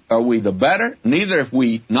eat, are we the better, neither if we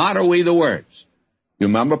eat not, are we the worse. You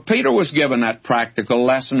remember Peter was given that practical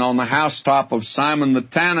lesson on the housetop of Simon the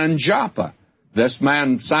Tanner in Joppa. This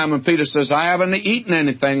man, Simon Peter, says, I haven't eaten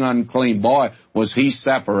anything unclean. Boy, was he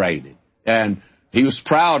separated. And he was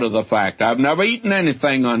proud of the fact, I've never eaten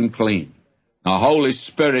anything unclean. The Holy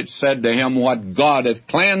Spirit said to him, what God hath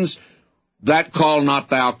cleansed, that call not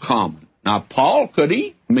thou common. Now, Paul could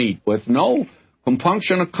eat meat with no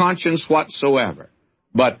compunction of conscience whatsoever.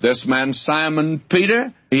 But this man, Simon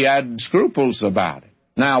Peter, he had scruples about it.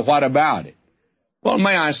 Now, what about it? Well,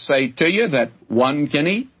 may I say to you that one can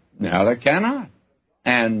eat, the other cannot.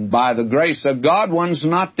 And by the grace of God, one's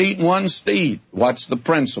not to eat and one's to eat. What's the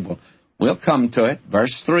principle? We'll come to it.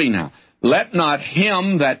 Verse 3 now. Let not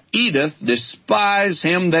him that eateth despise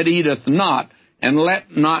him that eateth not, and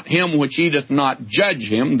let not him which eateth not judge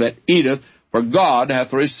him that eateth, for God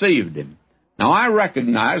hath received him. Now, I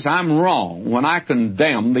recognize I'm wrong when I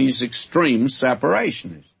condemn these extreme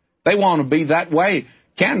separationists. They want to be that way.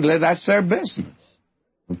 Candidly, that's their business.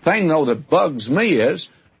 The thing, though, that bugs me is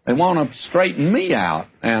they want to straighten me out,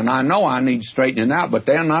 and I know I need straightening out, but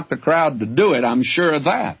they're not the crowd to do it. I'm sure of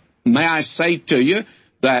that. May I say to you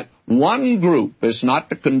that one group is not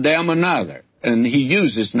to condemn another. And he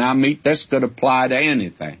uses now meat. This could apply to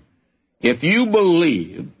anything. If you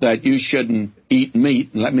believe that you shouldn't eat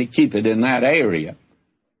meat, and let me keep it in that area,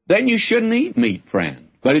 then you shouldn't eat meat, friend.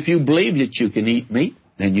 But if you believe that you can eat meat,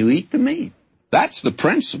 then you eat the meat. That's the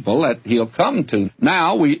principle that he'll come to.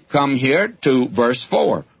 Now we come here to verse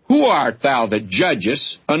 4. Who art thou that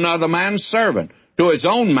judgest another man's servant? To his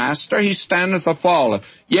own master he standeth or falleth.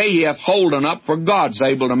 Yea, he hath holden up, for God's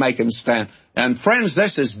able to make him stand. And friends,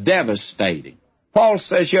 this is devastating. Paul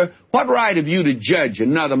says here, what right have you to judge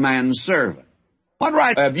another man's servant? What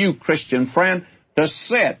right have you, Christian friend, to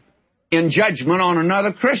sit in judgment on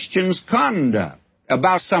another Christian's conduct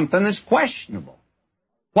about something that's questionable?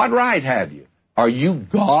 What right have you? Are you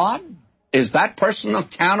God? Is that person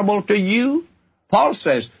accountable to you? Paul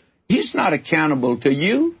says, he's not accountable to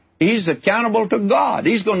you. He's accountable to God.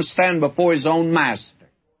 He's going to stand before his own master.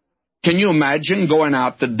 Can you imagine going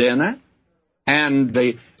out to dinner and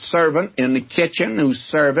the servant in the kitchen who's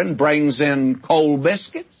serving brings in cold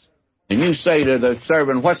biscuits? and you say to the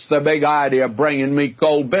servant, what's the big idea of bringing me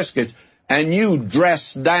cold biscuits? And you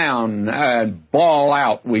dress down and bawl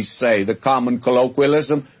out, we say, the common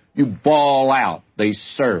colloquialism, you bawl out the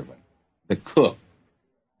servant, the cook.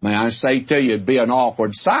 May I say to you, it'd be an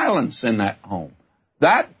awkward silence in that home.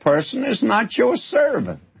 That person is not your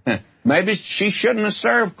servant. Maybe she shouldn't have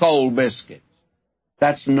served cold biscuits.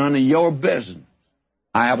 That's none of your business.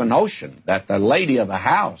 I have a notion that the lady of the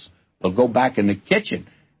house will go back in the kitchen,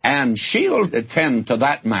 and she'll attend to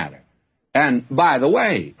that matter. And by the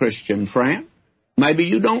way, Christian friend, maybe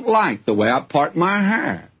you don't like the way I part my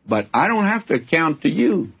hair, but I don't have to account to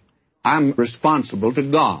you. I'm responsible to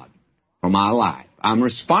God for my life. I'm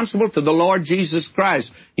responsible to the Lord Jesus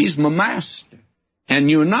Christ. He's my master, and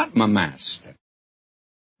you're not my master.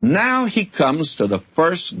 Now he comes to the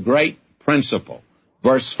first great principle.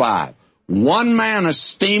 Verse 5, one man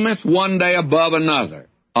esteemeth one day above another,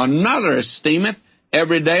 another esteemeth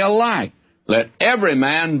every day alike. Let every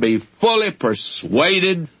man be fully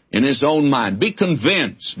persuaded in his own mind. Be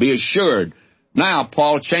convinced, be assured. Now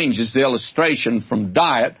Paul changes the illustration from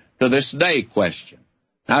diet to this day question.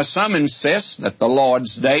 Now some insist that the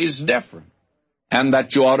Lord's day is different and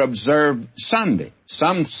that you ought to observe Sunday.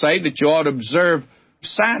 Some say that you ought to observe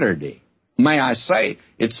Saturday. May I say,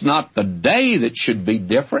 it's not the day that should be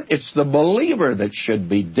different, it's the believer that should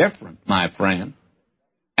be different, my friend.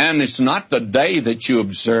 And it's not the day that you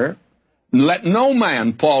observe. Let no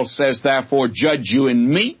man, Paul says, therefore, judge you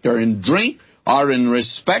in meat or in drink or in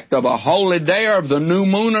respect of a holy day or of the new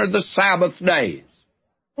moon or the Sabbath days.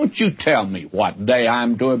 Don't you tell me what day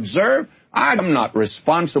I'm to observe. I'm not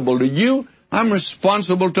responsible to you. I'm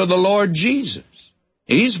responsible to the Lord Jesus.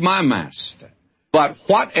 He's my master. But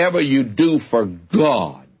whatever you do for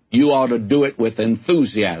God, you ought to do it with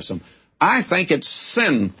enthusiasm. I think it's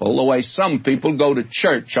sinful the way some people go to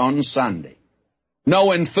church on Sunday.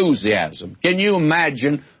 No enthusiasm. Can you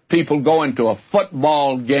imagine people going to a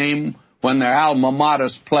football game when their alma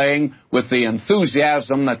mater's playing with the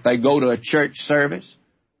enthusiasm that they go to a church service?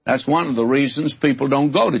 That's one of the reasons people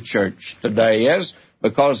don't go to church today, is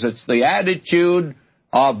because it's the attitude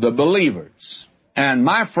of the believers. And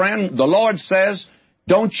my friend, the Lord says,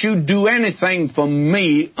 don't you do anything for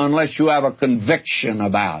me unless you have a conviction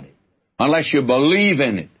about it, unless you believe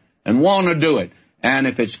in it and want to do it. And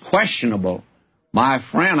if it's questionable, my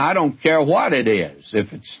friend, I don't care what it is.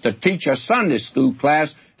 If it's to teach a Sunday school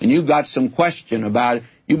class and you got some question about it,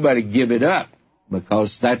 you better give it up,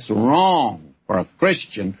 because that's wrong for a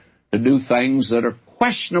Christian to do things that are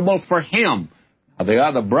questionable for him. Now, the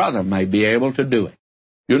other brother may be able to do it.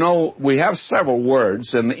 You know, we have several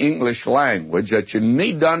words in the English language that you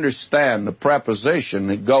need to understand the preposition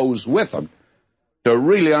that goes with them to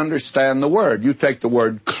really understand the word. You take the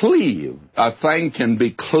word cleave. A thing can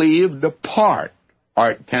be cleaved apart,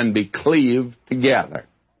 or it can be cleaved together.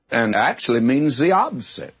 And actually means the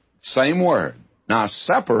opposite. Same word. Now,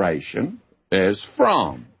 separation is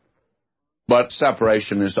from. But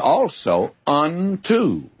separation is also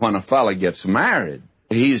unto. When a fellow gets married,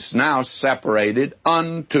 he's now separated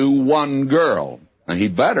unto one girl. And he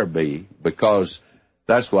better be, because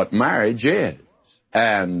that's what marriage is.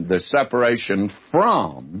 And the separation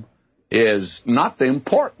from is not the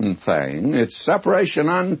important thing. It's separation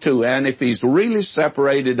unto. And if he's really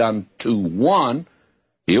separated unto one,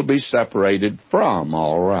 he'll be separated from,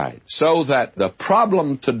 all right. So that the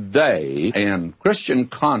problem today in Christian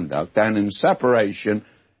conduct and in separation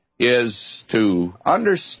is to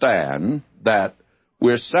understand that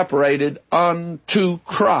we're separated unto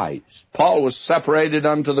Christ. Paul was separated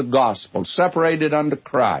unto the gospel, separated unto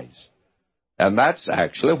Christ. And that's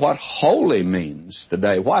actually what holy means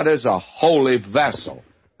today. What is a holy vessel?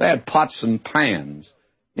 They had pots and pans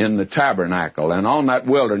in the tabernacle, and on that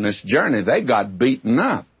wilderness journey, they got beaten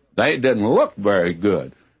up. They didn't look very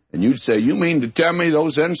good. And you'd say, you mean to tell me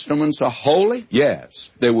those instruments are holy? Yes.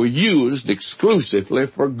 They were used exclusively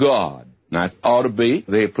for God. That ought to be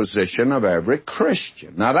the position of every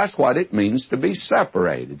Christian. Now, that's what it means to be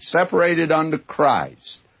separated, separated unto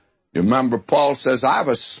Christ. You remember Paul says, I've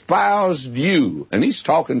espoused you. And he's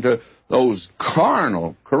talking to those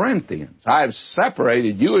carnal Corinthians. I've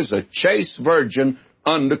separated you as a chaste virgin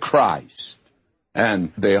unto Christ.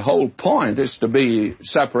 And the whole point is to be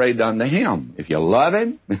separated unto Him. If you love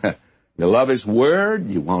Him, you love His Word,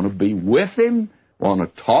 you want to be with Him, want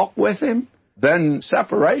to talk with Him, then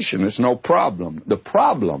separation is no problem. The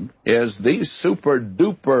problem is these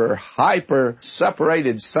super-duper,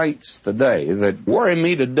 hyper-separated saints today that worry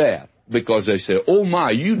me to death because they say, oh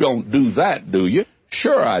my, you don't do that, do you?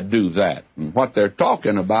 Sure I do that. And what they're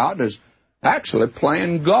talking about is actually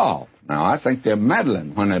playing golf. Now, I think they're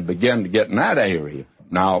meddling when they begin to get in that area.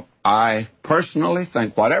 Now, I personally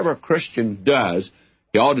think whatever a Christian does,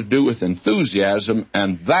 he ought to do with enthusiasm,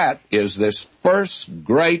 and that is this first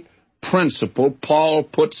great principle Paul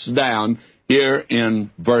puts down here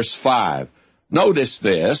in verse 5. Notice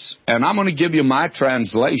this, and I'm going to give you my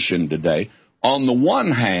translation today. On the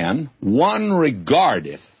one hand, one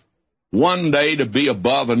regardeth one day to be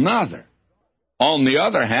above another. On the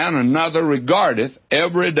other hand, another regardeth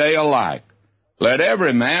every day alike. Let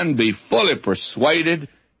every man be fully persuaded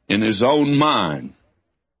in his own mind.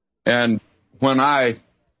 And when I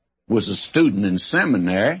was a student in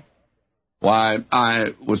seminary, why, I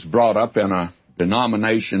was brought up in a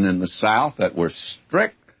denomination in the South that were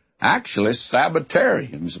strict, actually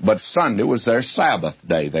Sabbatarians, but Sunday was their Sabbath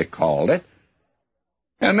day, they called it.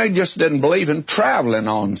 And they just didn't believe in traveling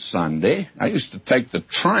on Sunday. I used to take the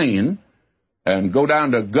train and go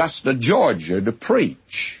down to Augusta, Georgia to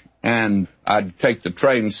preach. And I'd take the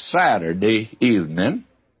train Saturday evening.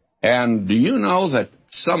 And do you know that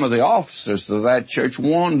some of the officers of that church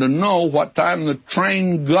wanted to know what time the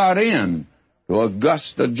train got in to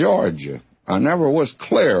Augusta, Georgia? I never was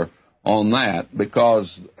clear on that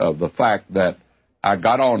because of the fact that I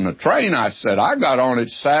got on the train. I said, I got on it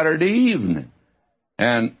Saturday evening.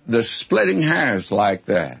 And the splitting hairs like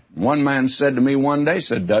that. One man said to me one day,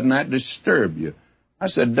 said, doesn't that disturb you? I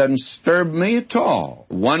said, doesn't disturb me at all.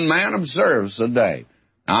 One man observes a day.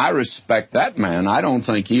 Now, I respect that man. I don't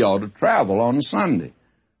think he ought to travel on Sunday.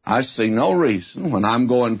 I see no reason when I'm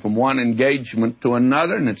going from one engagement to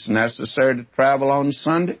another and it's necessary to travel on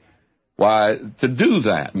Sunday, why, to do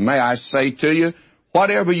that. May I say to you,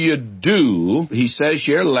 whatever you do, he says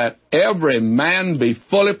here, let every man be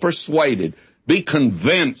fully persuaded. Be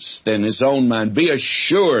convinced in his own mind. Be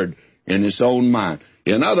assured in his own mind.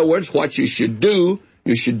 In other words, what you should do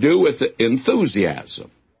with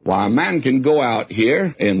enthusiasm. Why, a man can go out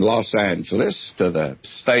here in Los Angeles to the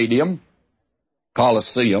stadium,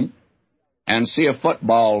 Coliseum, and see a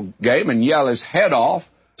football game and yell his head off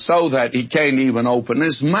so that he can't even open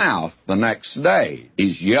his mouth the next day.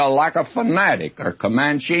 He's yelled like a fanatic or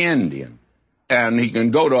Comanche Indian. And he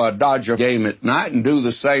can go to a Dodger game at night and do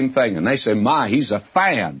the same thing. And they say, my, he's a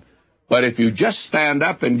fan. But if you just stand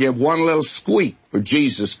up and give one little squeak for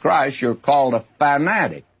Jesus Christ, you're called a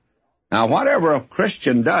fanatic. Now, whatever a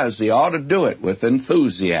Christian does, he ought to do it with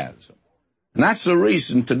enthusiasm. And that's the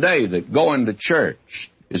reason today that going to church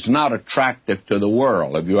is not attractive to the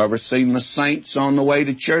world. Have you ever seen the saints on the way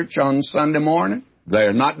to church on Sunday morning?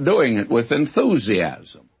 They're not doing it with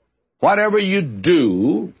enthusiasm. Whatever you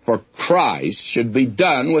do for Christ should be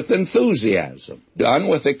done with enthusiasm, done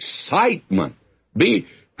with excitement. Be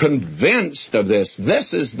convinced of this.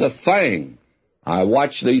 This is the thing. I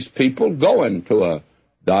watch these people going to a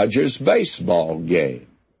Dodgers baseball game.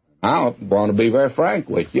 I want to be very frank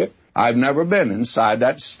with you. I've never been inside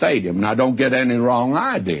that stadium, and I don't get any wrong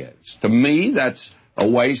ideas. To me, that's a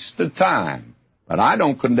waste of time. But I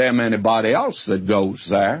don't condemn anybody else that goes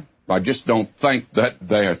there. I just don't think that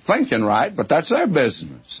they're thinking right, but that's their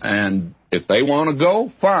business. And if they want to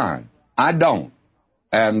go, fine. I don't.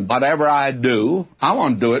 And whatever I do, I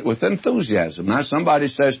want to do it with enthusiasm. Now, somebody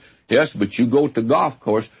says, yes, but you go to golf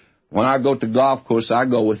course. When I go to golf course, I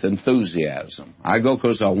go with enthusiasm. I go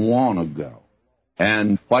because I want to go.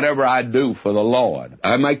 And whatever I do for the Lord,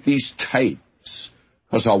 I make these tapes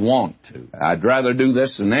because I want to. I'd rather do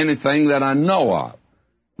this than anything that I know of.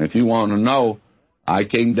 If you want to know, I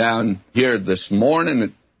came down here this morning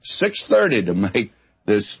at 6:30 to make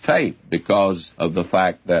this tape because of the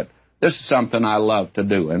fact that this is something I love to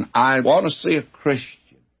do. And I want to see a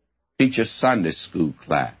Christian teach a Sunday school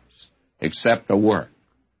class, except a work.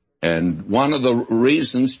 And one of the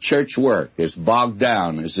reasons church work is bogged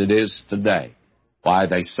down as it is today, why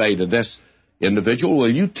they say to this individual,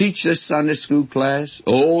 will you teach this Sunday school class?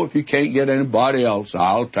 Oh, if you can't get anybody else,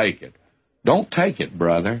 I'll take it. Don't take it,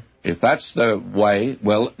 brother. If that's the way,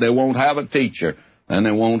 well, they won't have a teacher, and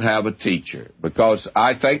they won't have a teacher. Because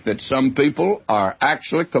I think that some people are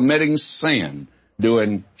actually committing sin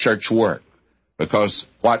doing church work. Because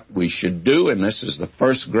what we should do, and this is the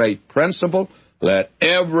first great principle, let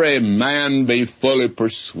every man be fully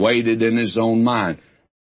persuaded in his own mind.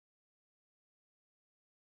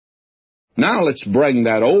 Now let's bring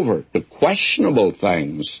that over to questionable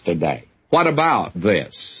things today. What about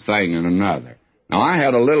this thing and another? Now, I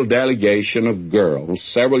had a little delegation of girls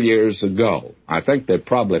several years ago. I think they've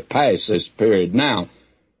probably passed this period now.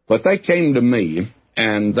 But they came to me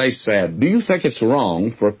and they said, do you think it's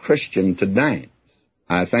wrong for a Christian to dance?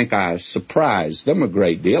 I think I surprised them a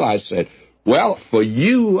great deal. I said, well, for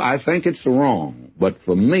you, I think it's wrong. But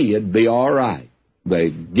for me, it'd be all right. They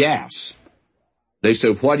gasped. They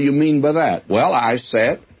said, what do you mean by that? Well, I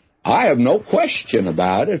said, I have no question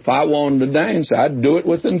about it. If I wanted to dance, I'd do it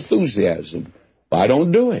with enthusiasm. I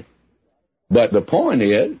don't do it. But the point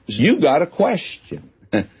is, you got a question.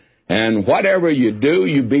 And whatever you do,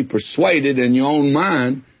 you be persuaded in your own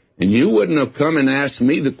mind. And you wouldn't have come and asked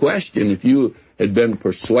me the question if you had been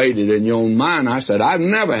persuaded in your own mind. I said, I've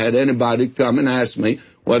never had anybody come and ask me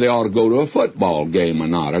whether they ought to go to a football game or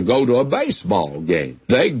not, or go to a baseball game.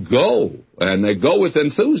 They go, and they go with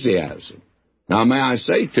enthusiasm. Now, may I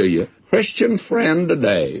say to you, Christian friend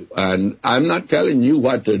today, and I'm not telling you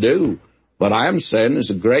what to do, but I am saying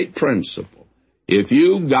it's a great principle. If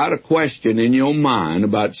you've got a question in your mind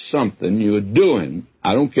about something you're doing,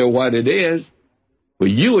 I don't care what it is, for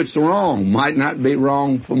you it's wrong. Might not be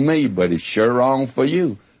wrong for me, but it's sure wrong for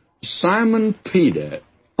you. Simon Peter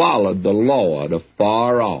followed the Lord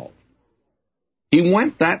afar off. He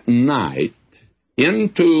went that night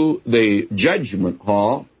into the judgment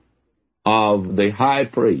hall of the high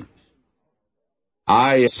priest.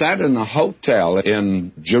 I sat in a hotel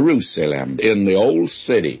in Jerusalem, in the old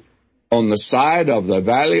city, on the side of the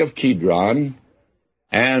valley of Kidron,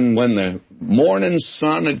 and when the morning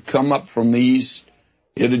sun had come up from the east,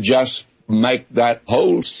 it would just make that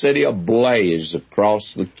whole city ablaze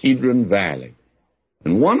across the Kidron Valley.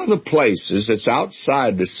 And one of the places that's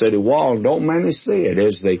outside the city wall, don't many see it,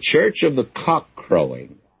 is the Church of the Cock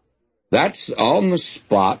Crowing. That's on the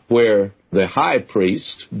spot where the high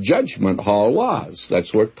priest's judgment hall was.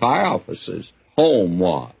 That's where Caiaphas' home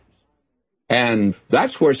was. And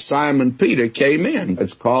that's where Simon Peter came in.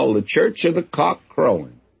 It's called the Church of the Cock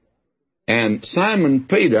Crowing. And Simon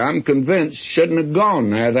Peter, I'm convinced, shouldn't have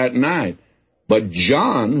gone there that night. But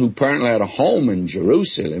John, who apparently had a home in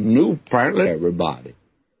Jerusalem, knew apparently everybody.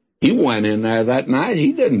 He went in there that night.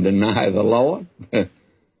 He didn't deny the Lord.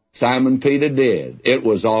 Simon Peter did. It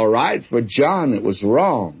was all right for John. It was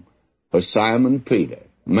wrong for Simon Peter.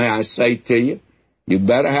 May I say to you, you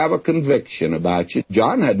better have a conviction about you.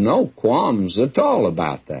 John had no qualms at all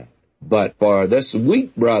about that. But for this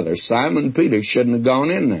weak brother, Simon Peter shouldn't have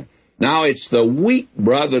gone in there. Now, it's the weak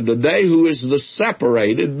brother today who is the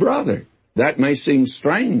separated brother. That may seem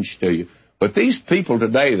strange to you, but these people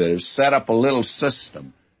today that have set up a little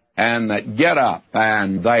system and that get up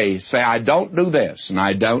and they say, I don't do this and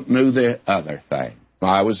I don't do the other thing.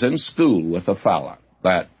 I was in school with a fella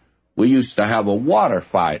that we used to have a water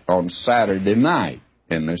fight on Saturday night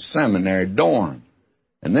in the seminary dorm.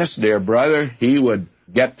 And this dear brother, he would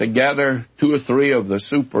get together 2 or 3 of the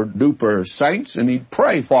super-duper saints, and he'd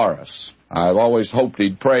pray for us. I've always hoped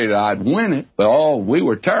he'd pray that I'd win it, but, we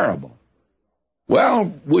were terrible.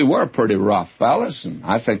 Well, we were pretty rough fellas, and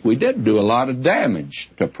I think we did do a lot of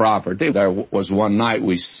damage to property. There was one night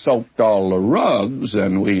we soaked all the rugs,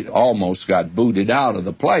 and we almost got booted out of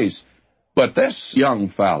the place. But this young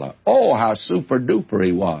fella, how super-duper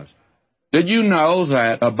he was. Did you know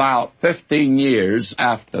that about 15 years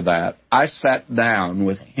after that, I sat down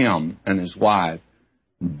with him and his wife,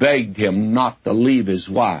 begged him not to leave his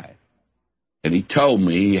wife. And he told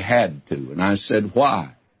me he had to. And I said,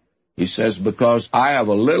 why? He says, because I have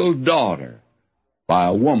a little daughter by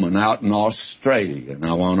a woman out in Australia, and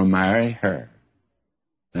I want to marry her.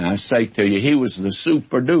 And I say to you, he was the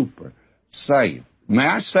super-duper saint. May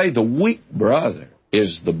I say the weak brother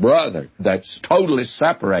is the brother that's totally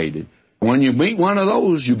separated. When you meet one of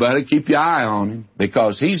those, you better keep your eye on him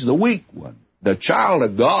because he's the weak one. The child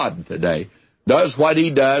of God today does what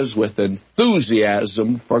he does with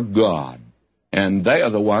enthusiasm for God. And they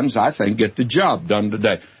are the ones, I think, get the job done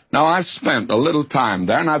today. Now, I've spent a little time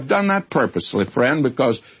there, and I've done that purposely, friend,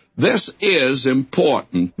 because this is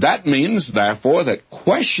important. That means, therefore, that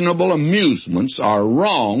questionable amusements are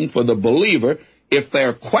wrong for the believer if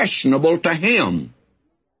they're questionable to him.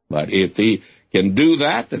 But if he can do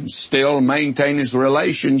that and still maintain his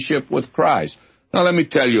relationship with Christ. Now, let me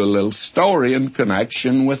tell you a little story in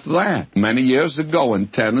connection with that. Many years ago in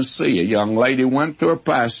Tennessee, a young lady went to her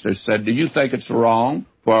pastor and said, do you think it's wrong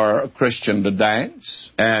for a Christian to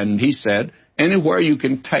dance? And he said, anywhere you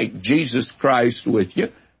can take Jesus Christ with you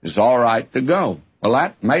is all right to go. Well,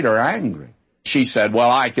 that made her angry. She said,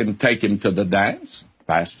 well, I can take him to the dance. The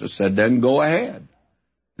pastor said, then go ahead.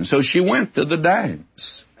 And so she went to the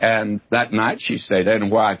dance. And that night she said,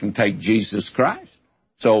 anywhere I can take Jesus Christ.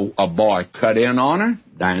 So a boy cut in on her,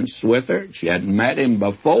 danced with her. She hadn't met him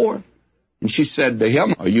before. And she said to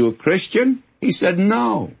him, are you a Christian? He said,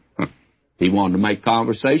 no. He wanted to make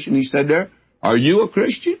conversation. He said to her, are you a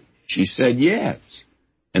Christian? She said, yes.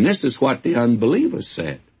 And this is what the unbeliever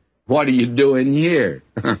said. What are you doing here?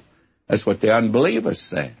 That's what the unbeliever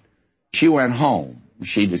said. She went home.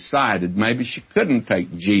 She decided maybe she couldn't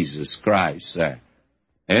take Jesus Christ there.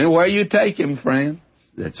 Anywhere you take him, friends,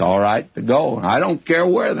 it's all right to go. I don't care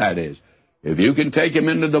where that is. If you can take him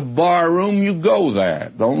into the bar room, you go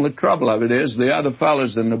there. The only trouble of it is the other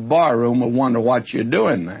fellows in the bar room will wonder what you're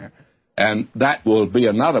doing there. And that will be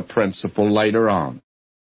another principle later on.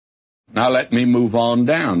 Now let me move on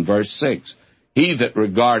down. Verse 6. He that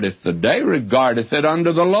regardeth the day regardeth it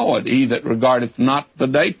unto the Lord. He that regardeth not the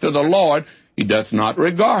day to the Lord, he doth not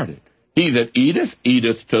regard it. He that eateth,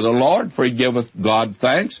 eateth to the Lord, for he giveth God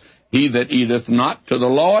thanks. He that eateth not to the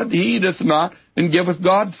Lord, he eateth not, and giveth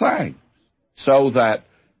God thanks. So that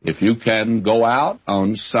if you can go out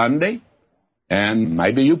on Sunday, and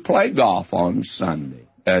maybe you play golf on Sunday,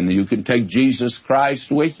 and you can take Jesus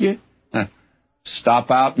Christ with you, stop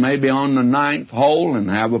out maybe on the 9th hole and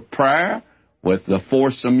have a prayer with the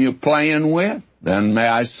foursome you're playing with, then may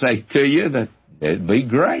I say to you that it'd be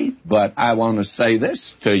great. But I want to say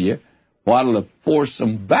this to you. What'll the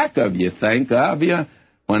foursome back of you think of you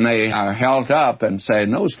when they are held up and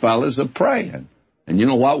saying, those fellas are praying? And you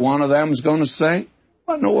know what one of them is going to say?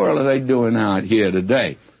 What in the world are they doing out here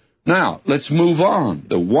today? Now, let's move on.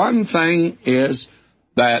 The one thing is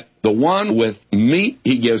that the one with meat,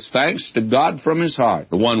 he gives thanks to God from his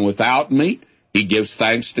heart. The one without meat, he gives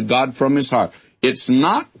thanks to God from his heart. It's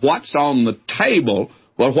not what's on the table,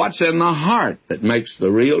 but what's in the heart that makes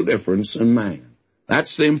the real difference in man.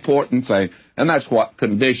 That's the important thing, and that's what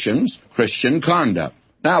conditions Christian conduct.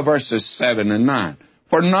 Now, verses 7 and 9.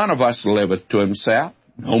 For none of us liveth to himself,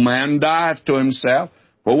 no man dieth to himself.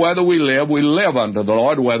 For whether we live unto the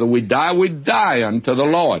Lord. Whether we die unto the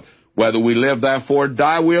Lord. Whether we live, therefore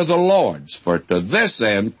die, we are the Lord's. For to this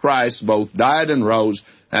end Christ both died and rose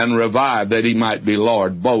and revived, that he might be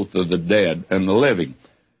Lord both of the dead and the living.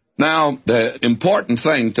 Now, the important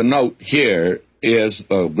thing to note here is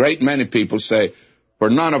a great many people say, for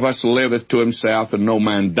none of us liveth to himself, and no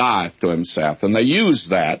man dieth to himself. And they use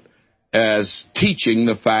that as teaching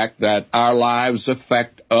the fact that our lives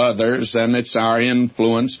affect others and it's our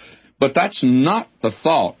influence. But that's not the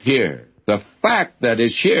thought here. The fact that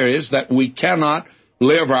is here is that we cannot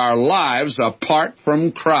live our lives apart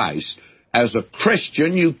from Christ. As a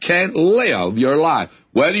Christian, you can't live your life.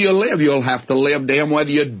 Whether you live, you'll have to live to him.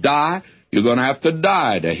 Whether you die, you're going to have to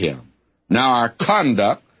die to him. Now, our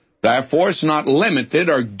conduct, therefore, is not limited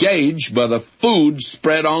or gauged by the food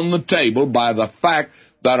spread on the table, by the fact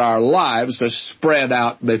that our lives are spread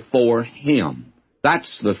out before him.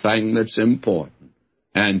 That's the thing that's important.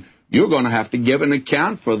 And you're going to have to give an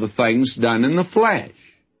account for the things done in the flesh.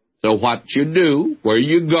 So what you do, where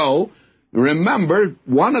you go, remember,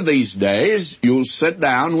 one of these days, you'll sit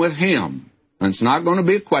down with him. And it's not going to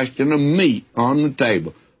be a question of meat on the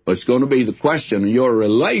table, but it's going to be the question of your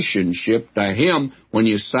relationship to him when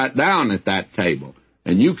you sat down at that table.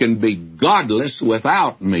 And you can be godless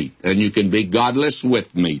without meat, and you can be godless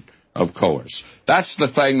with meat, of course. That's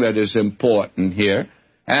the thing that is important here.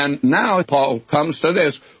 And now Paul comes to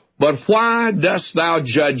this. But why dost thou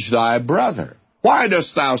judge thy brother? Why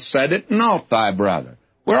dost thou set it not thy brother?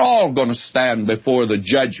 We're all going to stand before the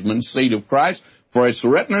judgment seat of Christ. For it's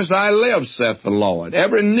written, as I live, saith the Lord,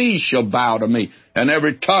 every knee shall bow to me, and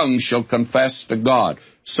every tongue shall confess to God.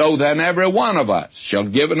 So then every one of us shall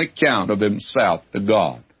give an account of himself to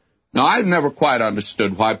God. Now, I've never quite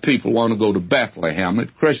understood why people want to go to Bethlehem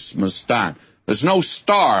at Christmas time. There's no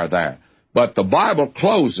star there. But the Bible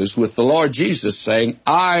closes with the Lord Jesus saying,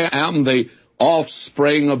 I am the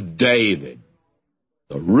offspring of David,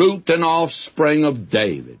 the root and offspring of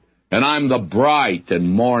David, and I'm the bright and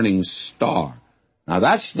morning star. Now,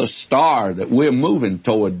 that's the star that we're moving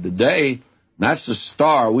toward today. That's the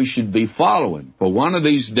star we should be following. For one of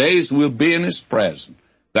these days we'll be in his presence.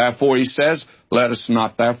 Therefore, he says, let us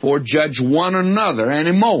not therefore judge one another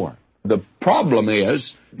anymore. The problem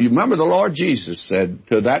is, you remember the Lord Jesus said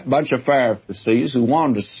to that bunch of Pharisees who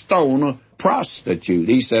wanted to stone a prostitute,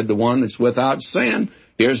 he said, the one that's without sin,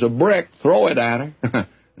 here's a brick, throw it at her.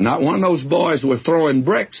 Not one of those boys were throwing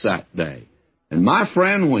bricks that day. And my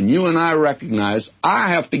friend, when you and I recognize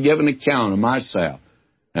I have to give an account of myself,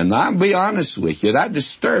 and I'll be honest with you, that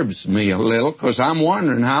disturbs me a little because I'm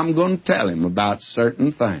wondering how I'm going to tell him about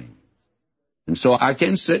certain things. And so I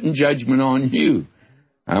can sit in judgment on you.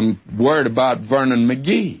 I'm worried about Vernon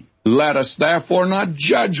McGee. Let us therefore not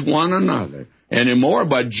judge one another anymore,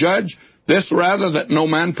 but judge this rather that no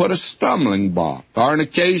man put a stumbling block or an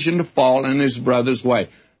occasion to fall in his brother's way.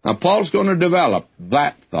 Now, Paul's going to develop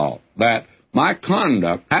that thought, that my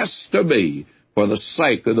conduct has to be for the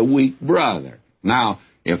sake of the weak brother. Now,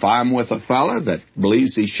 if I'm with a fella that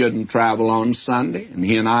believes he shouldn't travel on Sunday, and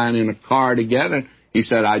he and I are in a car together, he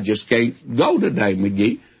said, I just can't go today,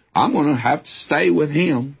 McGee. I'm going to have to stay with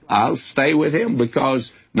him. I'll stay with him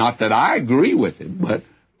because Not that I agree with him, but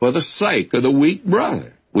for the sake of the weak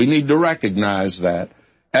brother. We need to recognize that.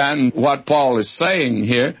 And what Paul is saying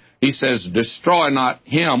here, he says, destroy not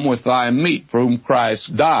him with thy meat for whom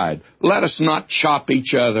Christ died. Let us not chop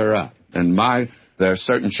each other up. And there are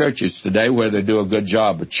certain churches today where they do a good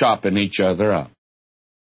job of chopping each other up.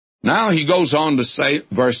 Now he goes on to say,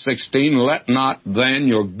 verse 16, let not then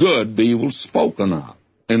your good be evil spoken of.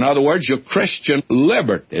 In other words, your Christian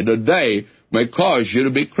liberty today may cause you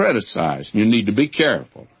to be criticized. You need to be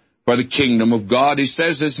careful. For the kingdom of God, he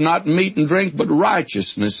says, is not meat and drink, but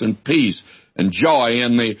righteousness and peace and joy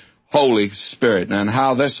in the Holy Spirit. And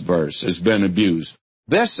how this verse has been abused.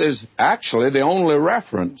 This is actually the only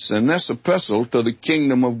reference in this epistle to the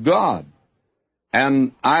kingdom of God.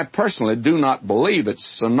 And I personally do not believe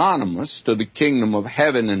it's synonymous to the kingdom of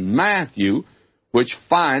heaven in Matthew, which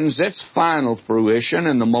finds its final fruition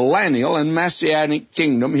in the millennial and messianic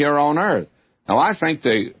kingdom here on earth. Now, I think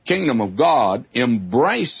the kingdom of God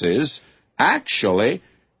embraces actually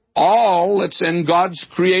all that's in God's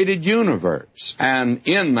created universe. And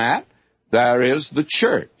in that, there is the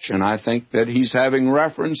church. And I think that he's having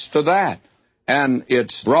reference to that. And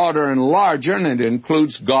it's broader and larger, and it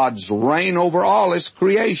includes God's reign over all his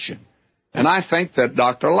creation. And I think that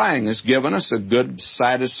Dr. Lang has given us a good,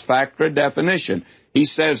 satisfactory definition. He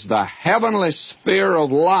says the heavenly sphere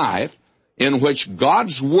of life in which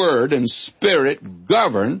God's Word and Spirit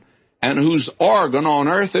govern and whose organ on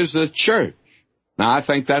earth is the church. Now, I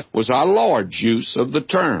think that was our Lord's use of the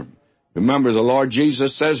term. Remember, the Lord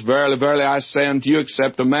Jesus says, verily, verily, I say unto you,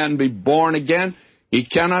 except a man be born again, he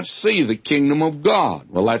cannot see the kingdom of God.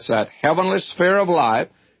 Well, that's that heavenly sphere of life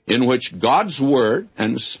in which God's Word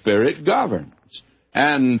and Spirit governs.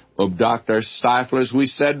 And of Dr. Stifler, as we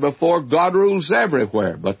said before, God rules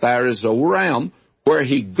everywhere, but there is a realm where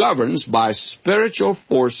he governs by spiritual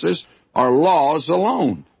forces or laws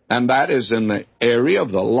alone, and that is in the area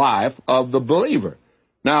of the life of the believer.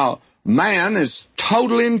 Now, man is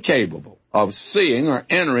totally incapable of seeing or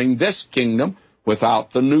entering this kingdom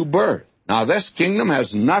without the new birth. Now, this kingdom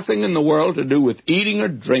has nothing in the world to do with eating or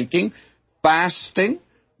drinking, fasting,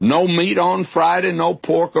 no meat on Friday, no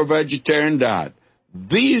pork or vegetarian diet.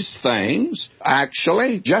 These things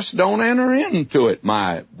actually just don't enter into it,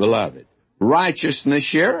 my beloved. Righteousness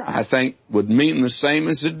here, I think, would mean the same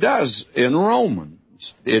as it does in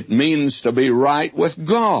Romans. It means to be right with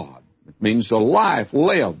God. It means a life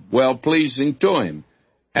lived well-pleasing to him.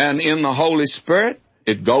 And in the Holy Spirit,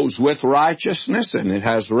 it goes with righteousness, and it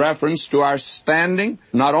has reference to our standing,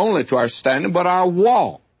 not only to our standing, but our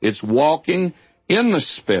walk. It's walking in the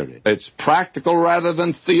Spirit. It's practical rather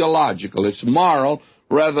than theological. It's moral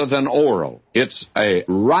rather than oral. It's a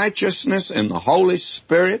righteousness in the Holy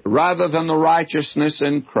Spirit rather than the righteousness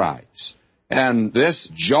in Christ. And this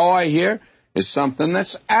joy here is something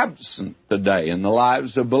that's absent today in the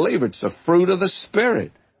lives of believers. It's a fruit of the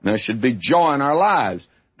Spirit. And there should be joy in our lives.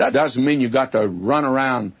 That doesn't mean you've got to run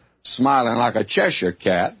around smiling like a Cheshire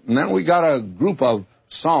cat. And then we got a group of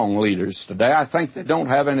song leaders today. I think they don't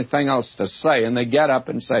have anything else to say, and they get up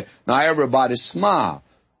and say, now everybody smile.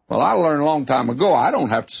 Well, I learned a long time ago I don't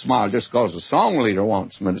have to smile just because a song leader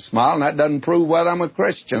wants me to smile, and that doesn't prove whether I'm a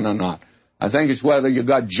Christian or not. I think it's whether you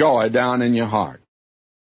got joy down in your heart.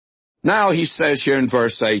 Now he says here in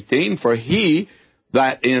verse 18, for he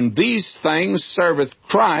that in these things serveth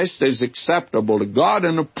Christ is acceptable to God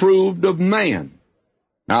and approved of man.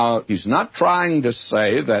 Now, he's not trying to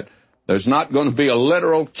say that there's not going to be a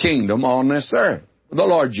literal kingdom on this earth. The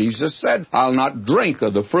Lord Jesus said, I'll not drink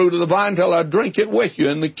of the fruit of the vine till I drink it with you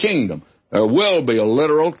in the kingdom. There will be a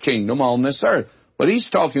literal kingdom on this earth. But he's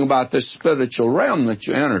talking about this spiritual realm that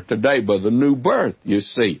you enter today by the new birth, you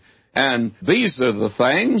see. And these are the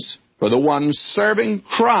things for the ones serving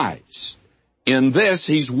Christ. In this,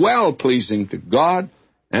 he's well-pleasing to God,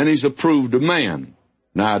 and he's approved of man.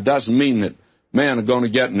 Now, it doesn't mean that men are going to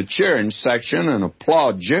get in the cheering section and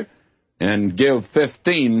applaud you and give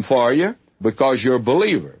 15 for you because you're a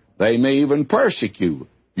believer. They may even persecute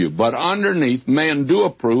you. But underneath, men do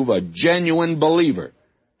approve a genuine believer,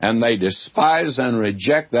 and they despise and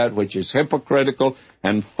reject that which is hypocritical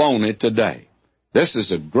and phony today. This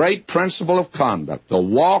is a great principle of conduct. The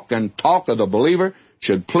walk and talk of the believer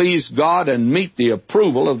should please God and meet the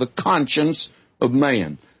approval of the conscience of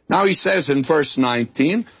man. Now he says in verse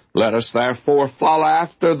 19, let us therefore follow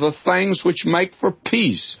after the things which make for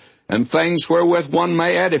peace, and things wherewith one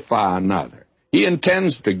may edify another. He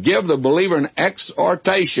intends to give the believer an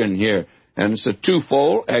exhortation here, and it's a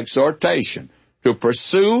twofold exhortation. To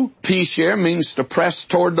pursue peace here means to press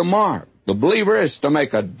toward the mark. The believer is to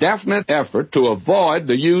make a definite effort to avoid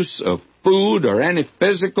the use of food or any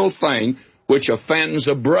physical thing which offends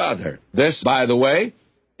a brother. This, by the way,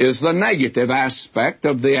 is the negative aspect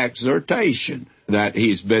of the exhortation that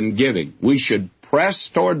he's been giving. We should press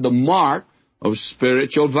toward the mark of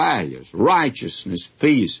spiritual values, righteousness,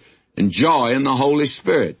 peace, and joy in the Holy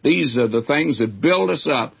Spirit. These are the things that build us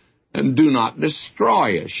up and do not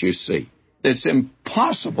destroy us, you see. It's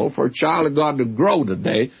impossible for a child of God to grow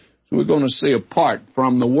today, so we're going to see apart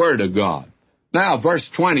from the Word of God. Now, verse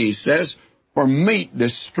 20 says, "For meat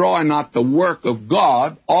destroy not the work of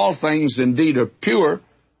God. All things indeed are pure,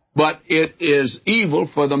 but it is evil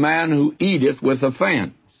for the man who eateth with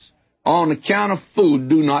offense. On account of food,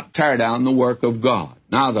 do not tear down the work of God."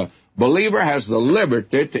 Now, the believer has the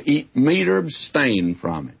liberty to eat meat or abstain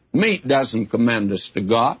from it. Meat doesn't commend us to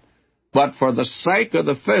God, but for the sake of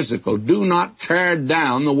the physical, do not tear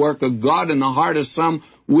down the work of God in the heart of some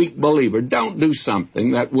weak believer. Don't do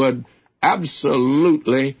something that would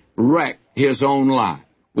absolutely wreck his own life.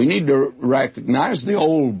 We need to recognize the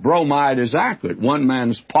old bromide is accurate. One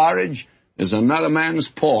man's porridge is another man's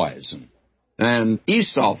poison. And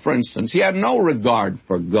Esau, for instance, he had no regard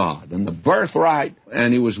for God and the birthright,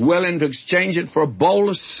 and he was willing to exchange it for a bowl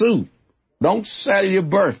of soup. Don't sell your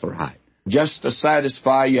birthright just to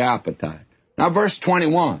satisfy your appetite. Now, verse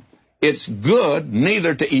 21, "It's good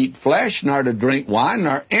neither to eat flesh, nor to drink wine,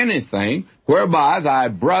 nor anything whereby thy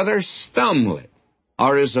brother stumbleth,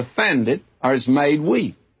 or is offended, or is made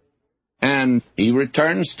weak." And he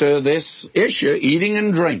returns to this issue, eating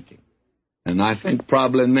and drinking. And I think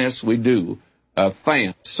probably in this we do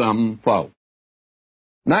offend some folk.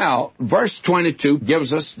 Now, verse 22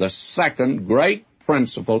 gives us the second great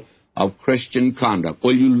principle of Christian conduct.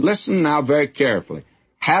 Will you listen now very carefully?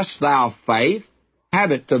 "Hast thou faith?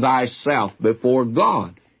 Have it to thyself before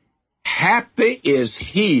God. Happy is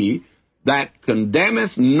he that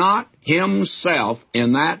condemneth not himself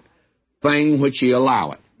in that thing which he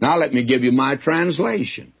alloweth." Now let me give you my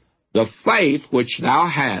translation. "The faith which thou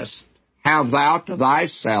hast, have thou to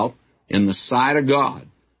thyself in the sight of God.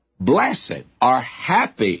 Blessed or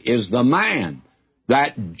happy is the man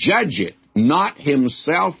that judgeth not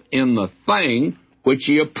himself in the thing which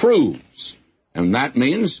he approves." And that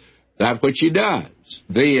means that which he does.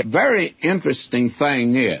 The very interesting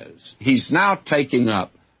thing is, he's now taking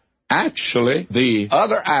up actually the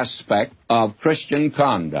other aspect of Christian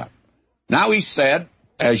conduct. Now he said,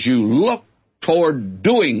 as you look toward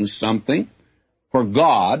doing something for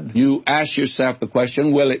God, you ask yourself the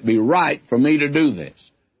question, will it be right for me to do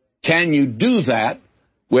this? Can you do that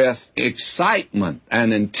with excitement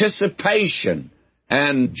and anticipation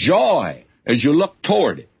and joy as you look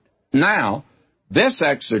toward it? Now, this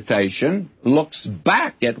exhortation looks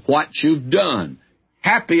back at what you've done.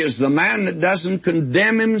 Happy is the man that doesn't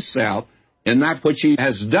condemn himself in that which he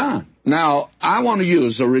has done. Now, I want to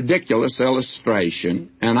use a ridiculous illustration,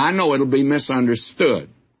 and I know it'll be misunderstood.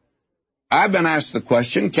 I've been asked the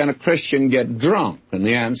question, can a Christian get drunk? And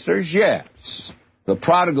the answer is yes. The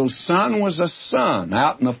prodigal son was a son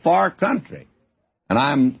out in the far country, and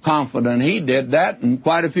I'm confident he did that and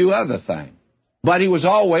quite a few other things. But he was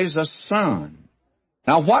always a son.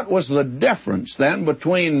 Now, what was the difference then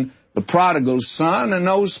between the prodigal son and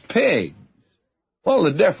those pigs? Well,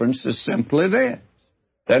 the difference is simply this.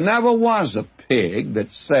 There never was a pig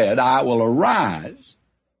that said, "I will arise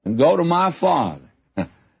and go to my father."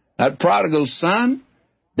 That prodigal son,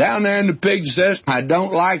 down there in the pig says, "I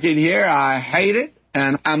don't like it here, I hate it,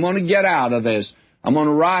 and I'm going to get out of this. I'm going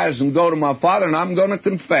to rise and go to my father, and I'm going to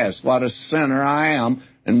confess what a sinner I am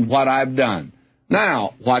and what I've done."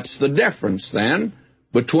 Now, what's the difference then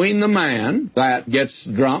between the man that gets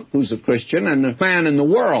drunk, who's a Christian, and the man in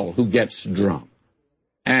the world who gets drunk?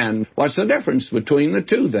 And what's the difference between the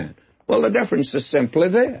two then? Well, the difference is simply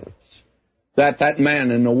this, that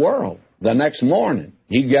man in the world, the next morning,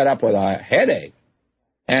 he'd get up with a headache,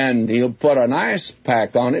 and he'll put an ice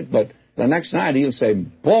pack on it, but the next night he'll say,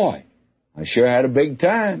 "Boy, I sure had a big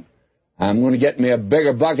time. I'm going to get me a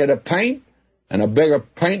bigger bucket of paint and a bigger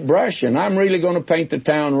paintbrush, and I'm really going to paint the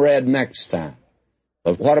town red next time."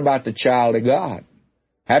 But what about the child of God?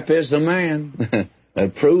 Happy is the man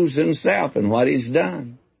that proves himself in what he's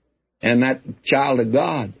done. And that child of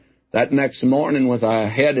God, that next morning with a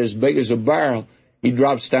head as big as a barrel, he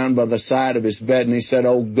drops down by the side of his bed and he said,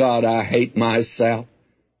 "Oh God, I hate myself,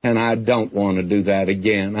 and I don't want to do that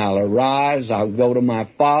again. I'll arise, I'll go to my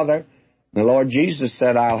Father." The Lord Jesus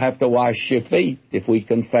said, "I'll have to wash your feet if we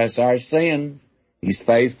confess our sins. He's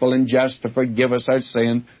faithful and just to forgive us our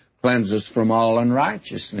sin, cleanse us from all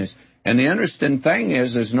unrighteousness." And the interesting thing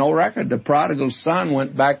is, there's no record. The prodigal son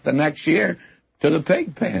went back the next year to the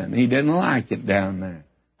pig pen. He didn't like it down there.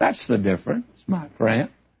 That's the difference, my friend.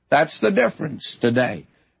 That's the difference today.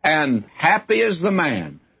 And happy is the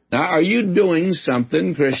man. Now, are you doing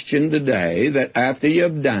something, Christian, today that after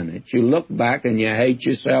you've done it, you look back and you hate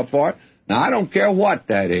yourself for it? Now, I don't care what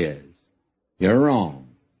that is. You're wrong.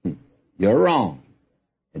 You're wrong.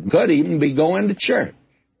 It could even be going to church.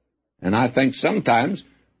 And I think sometimes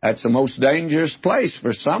that's the most dangerous place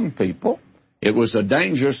for some people. It was a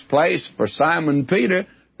dangerous place for Simon Peter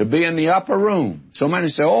to be in the upper room. So many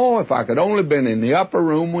say, oh, if I could only been in the upper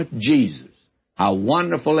room with Jesus, how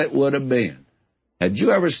wonderful it would have been. Had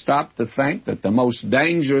you ever stopped to think that the most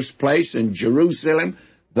dangerous place in Jerusalem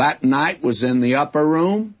that night was in the upper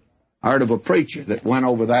room? I heard of a preacher that went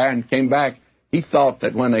over there and came back. He thought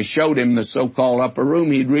that when they showed him the so-called upper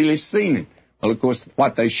room, he'd really seen it. Well, of course,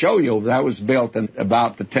 what they show you over there was built in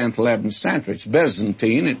about the 10th, 11th century. It's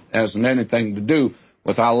Byzantine. It hasn't anything to do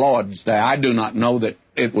with our Lord's day. I do not know that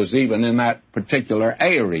it was even in that particular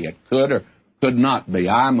area. It could or could not be.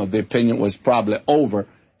 I'm of the opinion it was probably over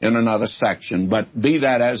in another section. But be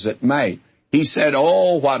that as it may, he said,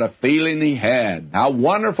 oh, what a feeling he had. How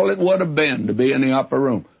wonderful it would have been to be in the upper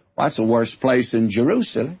room. Well, that's the worst place in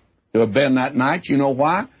Jerusalem to have been that night. You know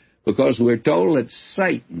why? Because we're told that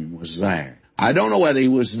Satan was there. I don't know whether he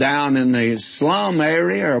was down in the slum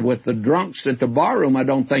area or with the drunks at the barroom. I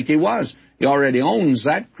don't think he was. He already owns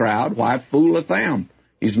that crowd. Why fool with them?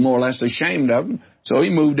 He's more or less ashamed of them. So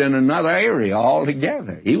he moved in another area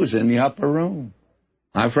altogether. He was in the upper room.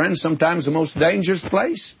 My friends, sometimes the most dangerous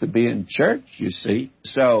place to be in church, you see.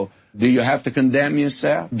 So do you have to condemn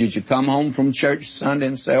yourself? Did you come home from church Sunday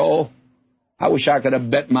and say, oh, I wish I could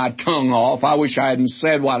have bit my tongue off. I wish I hadn't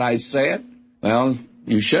said what I said. Well,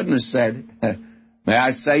 you shouldn't have said it. May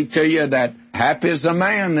I say to you that happy is the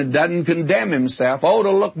man that doesn't condemn himself. Oh,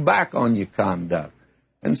 to look back on your conduct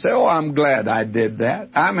and say, oh, I'm glad I did that.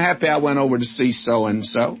 I'm happy I went over to see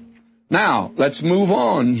so-and-so. Now, let's move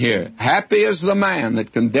on here. Happy is the man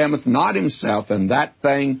that condemneth not himself in that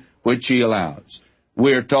thing which he allows.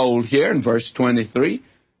 We're told here in verse 23,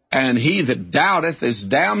 and he that doubteth is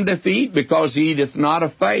damned if he eat, because he eateth not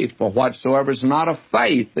of faith. For whatsoever is not of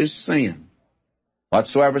faith is sin.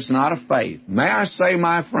 Whatsoever is not of faith. May I say,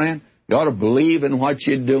 my friend, you ought to believe in what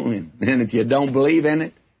you're doing. And if you don't believe in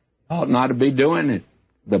it, you ought not to be doing it.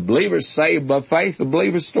 The believer's saved by faith. The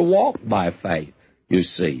believer's to walk by faith, you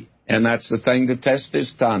see. And that's the thing to test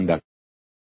his conduct.